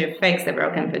fields to fix the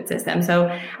broken food system. So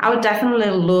I would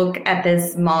definitely look at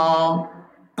these small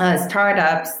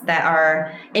startups that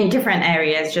are in different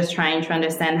areas, just trying to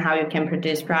understand how you can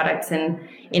produce products in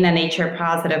a nature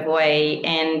positive way,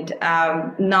 and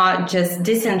not just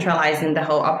decentralizing the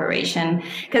whole operation.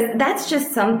 Because that's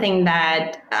just something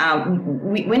that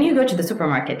when you go to the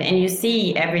supermarket and you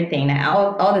see everything,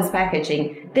 all this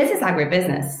packaging, this is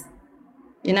agribusiness.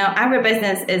 You know,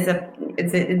 agribusiness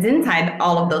it's inside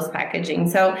all of those packaging.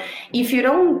 So if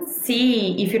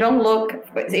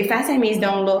SMEs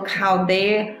don't look how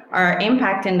they are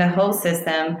impacting the whole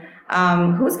system,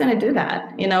 who's going to do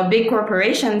that? You know, big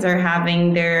corporations are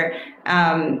having their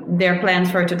plans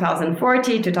for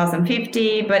 2040,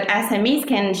 2050, but SMEs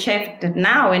can shift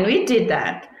now, and we did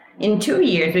that. In 2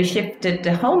 years, we shifted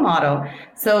the whole model.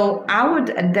 So I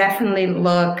would definitely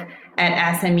look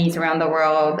at SMEs around the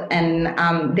world, and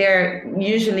they're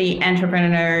usually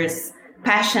entrepreneurs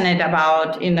passionate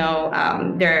about,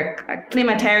 they're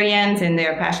climatarians, and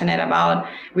they're passionate about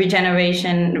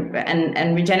regeneration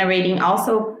and regenerating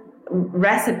also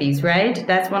recipes, right?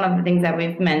 That's one of the things that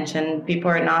we've mentioned. People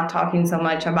are not talking so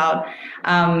much about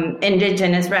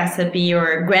indigenous recipe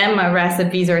or grandma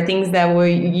recipes, or things that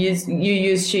you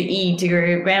used to eat,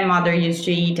 your grandmother used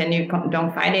to eat, and you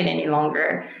don't find it any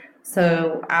longer.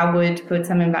 So I would put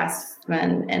some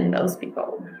investment in those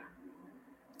people.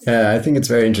 Yeah, I think it's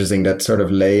very interesting, that sort of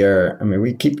layer. I mean,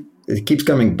 it keeps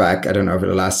coming back, I don't know, over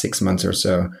the last 6 months or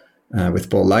so,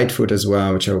 with Paul Lightfoot as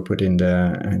well, which I will put in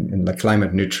the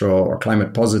climate neutral or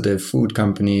climate positive food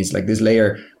companies, like this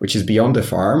layer, which is beyond the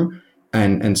farm.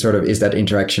 And sort of is that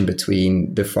interaction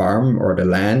between the farm or the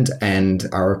land and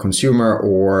our consumer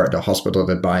or the hospital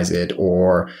that buys it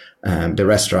or the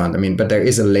restaurant. I mean, but there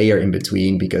is a layer in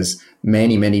between because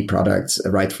many products,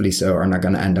 rightfully so, are not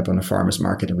going to end up on a farmer's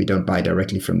market, and we don't buy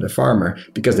directly from the farmer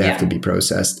because they have to be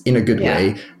processed in a good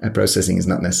way. Processing is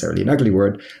not necessarily an ugly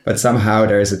word, but somehow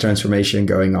there is a transformation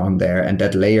going on there, and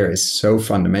that layer is so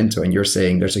fundamental. And you're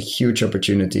saying there's a huge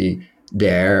opportunity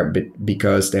there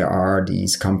because there are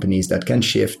these companies that can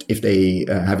shift if they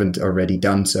haven't already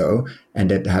done so, and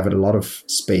that have a lot of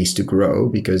space to grow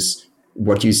because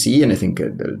what you see, and I think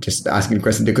just asking the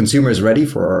question, the consumer is ready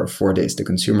for this. The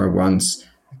consumer wants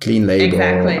a clean label.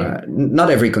 Exactly. Not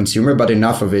every consumer, but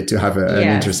enough of it to have an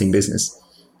interesting business.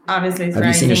 Obviously, it's have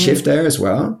you seen a shift there as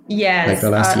well? Yes. Like the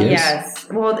last years? Yes.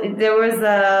 Well, there was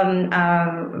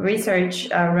research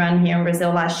run here in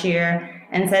Brazil last year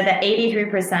and said that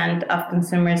 83% of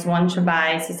consumers want to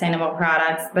buy sustainable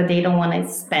products, but they don't want to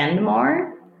spend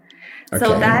more. Okay,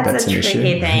 so that's a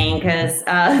tricky thing because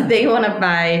they want to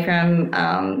buy from,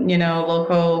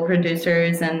 local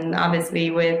producers and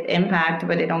obviously with impact,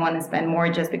 but they don't want to spend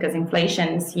more just because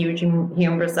inflation is huge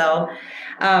here in Brazil.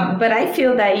 But I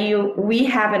feel that we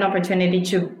have an opportunity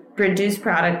to produce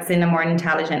products in a more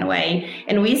intelligent way.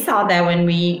 And we saw that when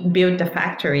we built the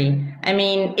factory. I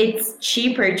mean, it's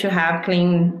cheaper to have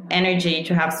clean energy,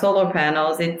 to have solar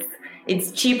panels.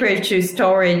 It's cheaper to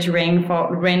storage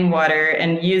rainwater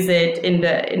and use it in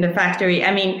the factory.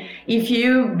 I mean, if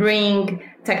you bring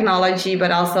technology, but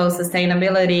also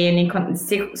sustainability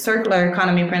and circular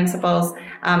economy principles,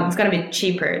 it's going to be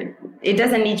cheaper. It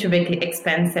doesn't need to be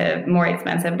more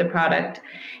expensive, the product.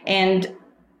 And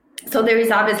so there is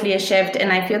obviously a shift.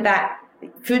 And I feel that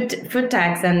food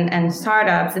techs and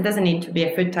startups, it doesn't need to be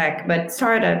a food tech, but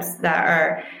startups that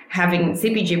are having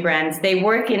CPG brands, they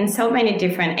work in so many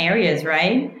different areas,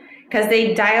 right? Because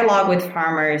they dialogue with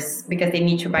farmers because they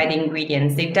need to buy the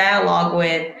ingredients. They dialogue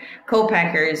with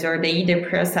co-packers, or they either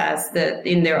process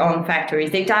in their own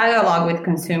factories. They dialogue with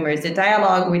consumers. They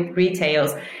dialogue with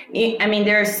retailers. I mean,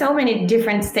 there are so many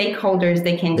different stakeholders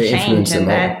they can change. And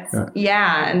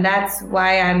and that's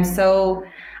why I'm so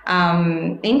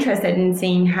interested in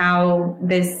seeing how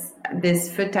this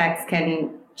food techs can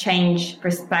change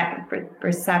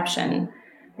perception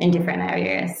in different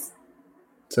areas.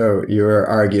 So you're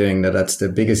arguing that that's the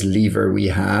biggest lever we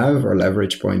have, or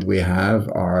leverage point we have,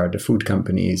 are the food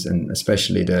companies, and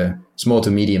especially the small to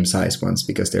medium sized ones,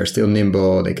 because they're still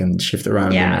nimble. They can shift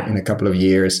around in a couple of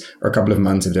years or a couple of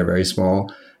months if they're very small,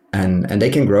 and they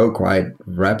can grow quite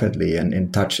rapidly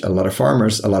and touch a lot of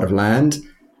farmers, a lot of land,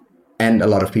 and a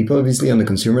lot of people, obviously, on the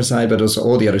consumer side, but also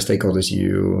all the other stakeholders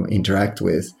you interact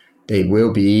with. They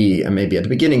will be, and maybe at the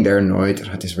beginning they're annoyed,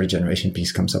 this regeneration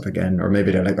piece comes up again, or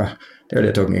maybe they're like,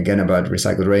 they're talking again about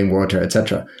recycled rainwater,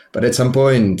 etc. But at some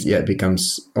point, it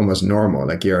becomes almost normal.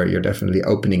 Like you're definitely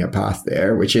opening a path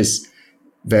there, which is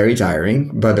very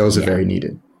tiring, but also very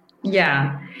needed.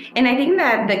 Yeah, and I think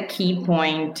that the key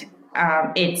point,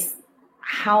 it's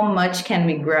how much can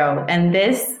we grow, and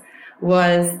this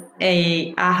was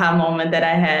a aha moment that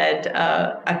I had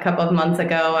a couple of months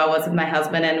ago. I was with my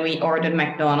husband and we ordered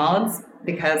McDonald's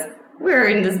because we're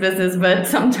in this business, but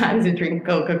sometimes we drink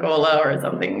Coca-Cola or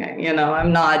something,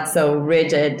 I'm not so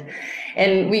rigid.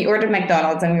 And we ordered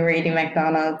McDonald's and we were eating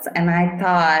McDonald's. And I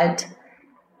thought,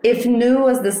 if Nu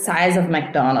was the size of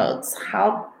McDonald's,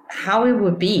 how it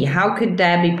would be, how could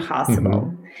that be possible?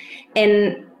 Mm-hmm.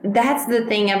 And that's the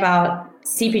thing about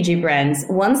CPG brands.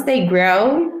 Once they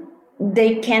grow,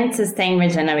 they can't sustain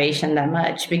regeneration that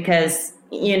much because,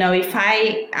 if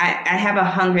I have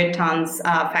 100 tons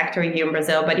factory here in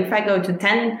Brazil, but if I go to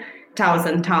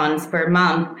 10,000 tons per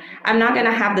month, I'm not going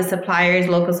to have the suppliers,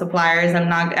 local suppliers.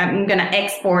 I'm going to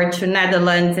export to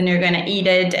Netherlands and you're going to eat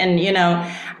it. And,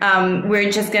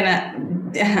 we're just going to,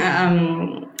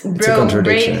 it's a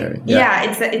contradiction.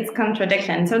 It's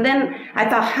contradiction. So then I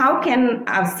thought, how can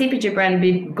a CPG brand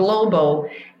be global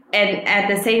and at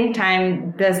the same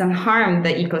time doesn't harm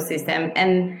the ecosystem?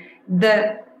 And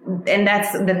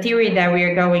that's the theory that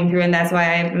we're going through, and that's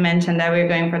why I mentioned that we're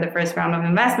going for the first round of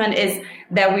investment, is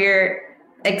that we're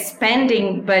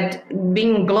expanding but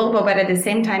being global, but at the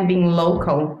same time being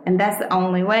local. And that's the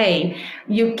only way.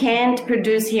 You can't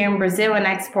produce here in Brazil and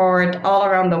export all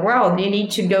around the world. You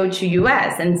need to go to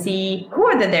US and see who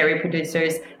are the dairy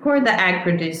producers, who are the ag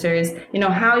producers,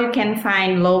 how you can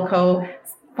find local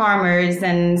farmers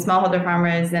and smallholder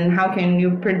farmers, and how can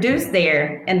you produce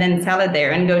there and then sell it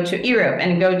there and go to Europe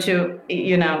and go to,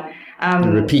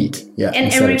 repeat.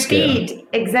 And repeat.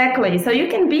 Exactly. So you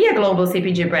can be a global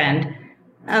CPG brand.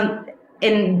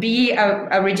 and be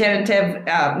a regenerative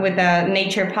with a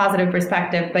nature positive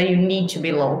perspective, but you need to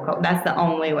be local. That's the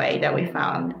only way that we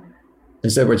found.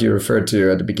 Is that what you referred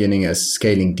to at the beginning as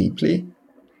scaling deeply?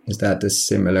 Is that the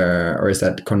similar, or is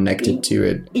that connected to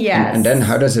it? Yes. And then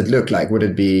how does it look like? Would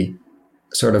it be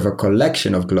sort of a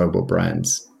collection of global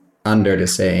brands under the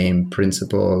same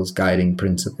principles, guiding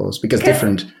principles? Because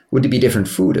would it be different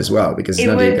food as well? Because it's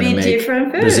not you're going to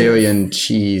make Brazilian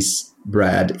cheese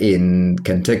bread in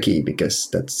Kentucky, because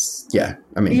that's, it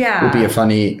would be a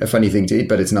funny thing to eat,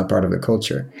 but it's not part of the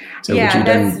culture. So would you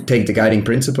then take the guiding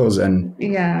principles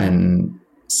and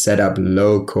set up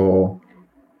local,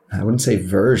 I wouldn't say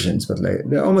versions, but like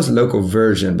they're almost local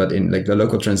version, but in like the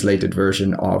local translated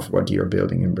version of what you're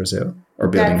building in Brazil or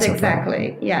building. That's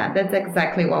exactly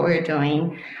what we're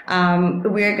doing.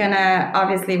 We're gonna,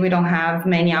 obviously we don't have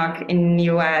manioc in the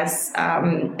US,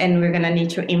 and we're gonna need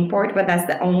to import, but that's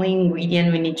the only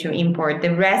ingredient we need to import.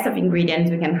 The rest of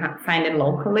ingredients we can find it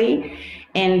locally.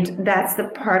 And that's the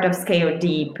part of scale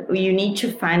deep. You need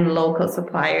to find local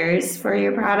suppliers for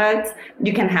your products.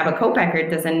 You can have a co-packer. It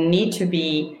doesn't need to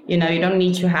be, you don't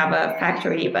need to have a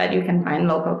factory, but you can find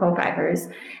local co-packers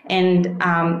and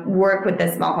work with the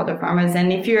smallholder farmers.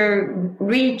 And if you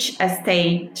reach a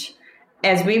stage,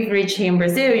 as we've reached here in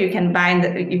Brazil, you can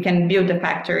build a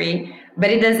factory, but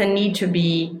it doesn't need to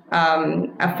be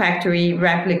a factory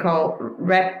replicable.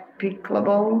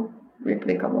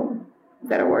 Is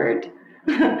that a word?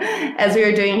 As we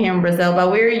are doing here in Brazil,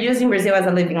 but we're using Brazil as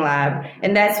a living lab.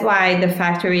 And that's why the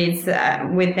factory is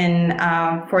within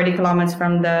 40 kilometers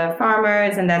from the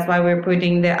farmers. And that's why we're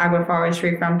putting the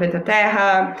agroforestry from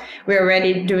Petoterra. We're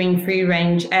already doing free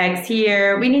range eggs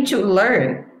here. We need to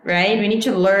learn, right? We need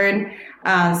to learn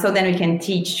so then we can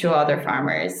teach to other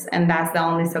farmers. And that's the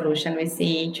only solution we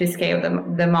see to scale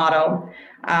the model,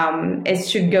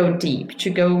 is to go deep, to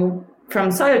go from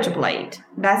soil to plate.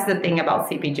 That's the thing about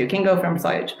CPG. You can go from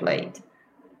soil to plate.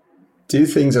 2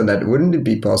 things on that. Wouldn't it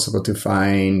be possible to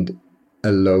find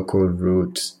a local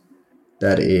route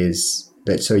that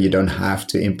so you don't have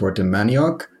to import the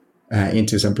manioc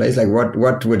into some place? Like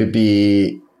what would it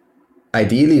be?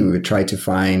 Ideally, we would try to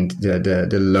find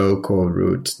the local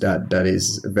route that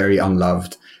is very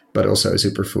unloved, but also a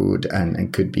superfood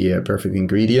and could be a perfect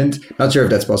ingredient. Not sure if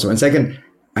that's possible. And second,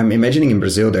 I'm imagining in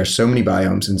Brazil, there's so many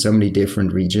biomes and so many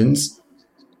different regions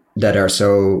that are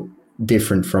so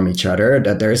different from each other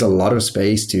that there is a lot of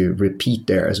space to repeat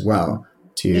there as well.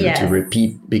 To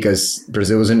repeat, because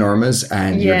Brazil is enormous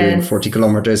and you're doing 40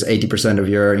 kilometers, 80% of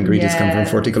your ingredients come from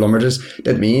 40 kilometers.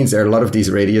 That means there are a lot of these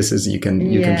radiuses you can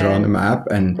draw on the map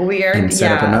and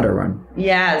set up another one.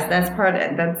 Yes, that's part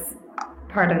of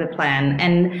the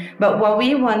plan. But what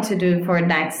we want to do for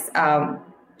next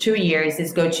 2 years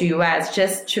is go to US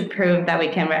just to prove that we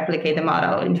can replicate the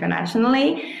model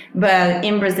internationally. But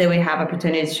in Brazil, we have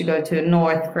opportunities to go to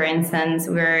north, for instance.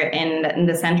 We're in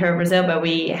the center of Brazil, but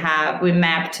we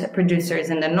mapped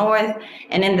producers in the north,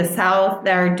 and in the south,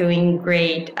 they're doing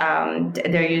great.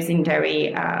 They're using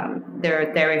their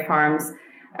dairy farms,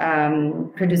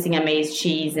 producing amazing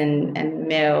cheese and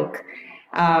milk.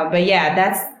 But yeah,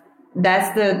 that's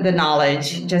the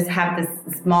knowledge. Just have this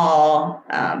small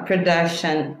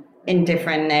production in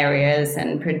different areas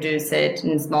and produce it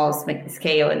in small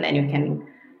scale, and then you can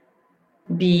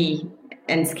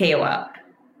scale up.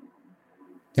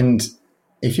 And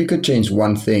if you could change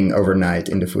one thing overnight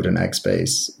in the food and ag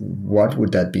space, what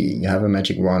would that be? You have a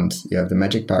magic wand, you have the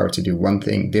magic power to do one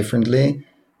thing differently,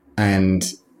 and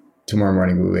tomorrow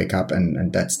morning we wake up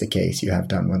and that's the case. You have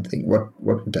done one thing. What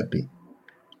would that be?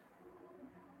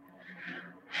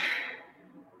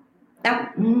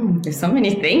 There's so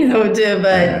many things I would do,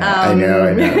 but I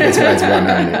know. That's why it's one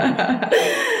only.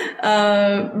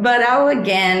 But I will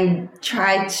again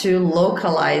try to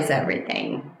localize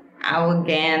everything. I will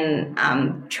again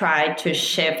try to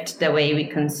shift the way we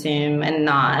consume and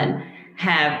not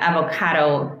have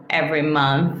avocado every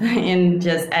month and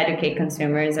just educate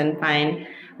consumers and find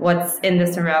what's in the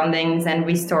surroundings and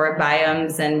restore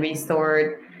biomes and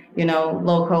restore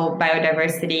local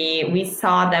biodiversity. We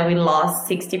saw that we lost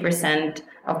 60%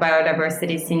 of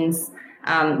biodiversity since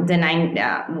the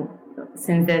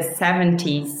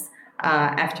 70s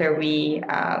after we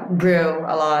grew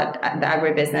a lot the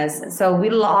agribusiness. So we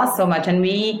lost so much, and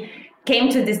we came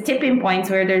to these tipping points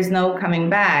where there's no coming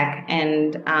back.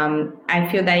 And I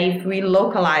feel that if we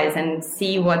localize and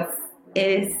see what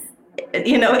is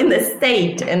in the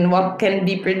state and what can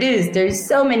be produced, there's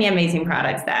so many amazing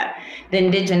products that the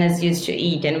indigenous used to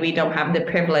eat, and we don't have the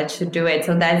privilege to do it.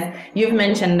 So you've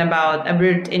mentioned about a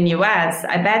route in US.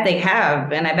 I bet they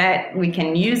have, and I bet we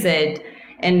can use it.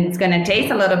 and it's going to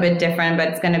taste a little bit different, but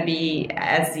it's going to be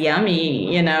as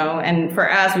yummy, And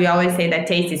for us, we always say that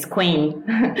taste is queen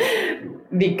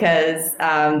because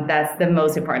that's the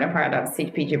most important part of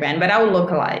CPG brand. But I would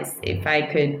localize if I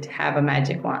could have a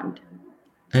magic wand.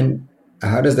 And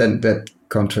how does that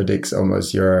contradicts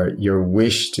almost your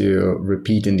wish to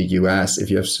repeat in the US if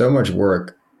you have so much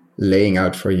work laying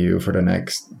out for you for the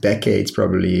next decades,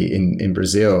 probably in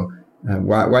Brazil?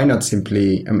 Why not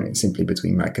simply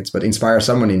between brackets, but inspire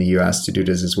someone in the US to do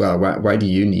this as well? Why do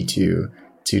you need to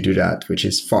do that, which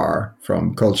is far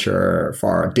from culture,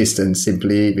 far distant,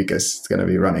 simply because it's going to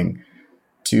be running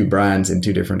two brands in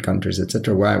two different countries,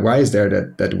 etc.? Why is there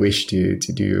that wish to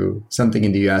do something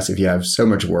in the US if you have so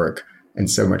much work and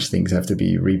so much things have to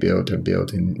be rebuilt or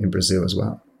built in Brazil as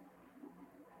well?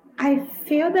 I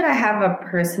feel that I have a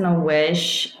personal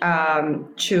wish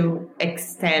to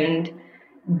extend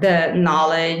the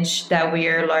knowledge that we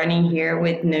are learning here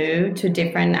with NU to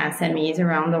different SMEs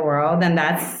around the world. And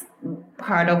that's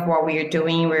part of what we are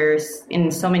doing. We're in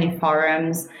so many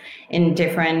forums in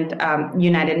different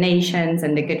United Nations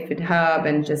and the Good Food Hub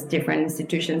and just different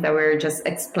institutions that we're just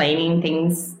explaining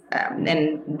things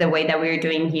in the way that we're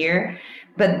doing here.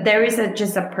 But there is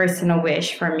just a personal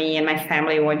wish for me and my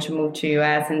family want to move to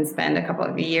US and spend a couple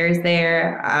of years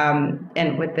there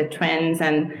and with the twins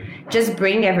and just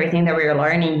bring everything that we're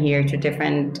learning here to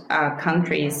different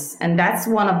countries. And that's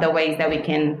one of the ways that we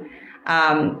can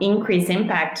increase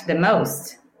impact the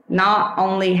most. Not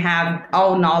only have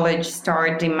all knowledge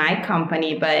stored in my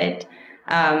company, but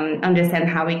understand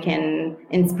how we can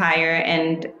inspire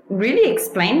and really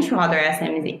explain to other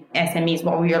SMEs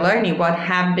what we are learning, what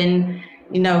have been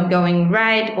going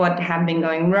right, what have been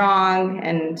going wrong,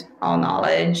 and all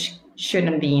knowledge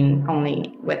shouldn't be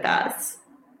only with us.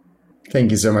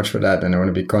 Thank you so much for that. And I want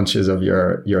to be conscious of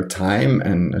your time.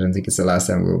 And I don't think it's the last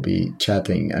time we'll be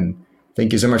chatting. And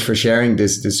thank you so much for sharing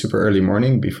this super early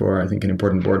morning before, I think, an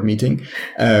important board meeting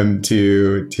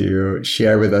to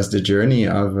share with us the journey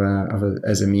of a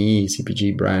SME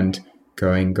CPG brand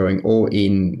going all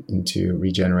into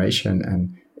regeneration.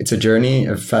 And it's a journey,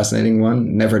 a fascinating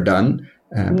one, never done.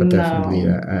 But definitely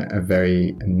a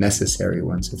very necessary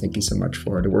one. So thank you so much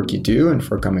for the work you do and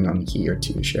for coming on here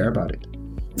to share about it.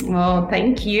 Well,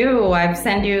 thank you. I've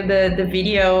sent you the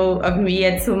video of me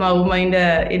at Suma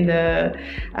Uma in the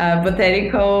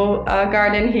botanical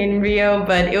garden here in Rio,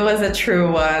 but it was a true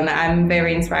one. I'm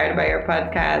very inspired by your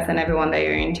podcast and everyone that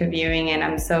you're interviewing, and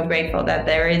I'm so grateful that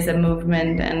there is a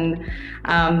movement and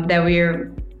that we're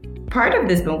part of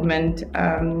this movement,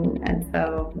 and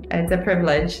so it's a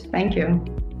privilege. Thank you.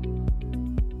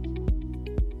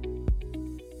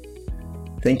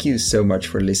 Thank you so much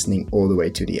for listening all the way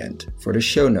to the end. For the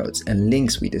show notes and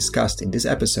links we discussed in this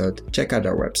episode, check out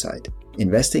our website,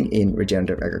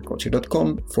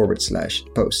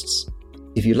 investinginregenerativeagriculture.com/posts.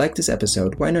 If you like this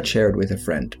episode, why not share it with a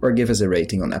friend or give us a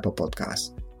rating on Apple Podcasts?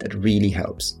 That really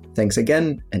helps. Thanks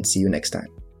again, and see you next time.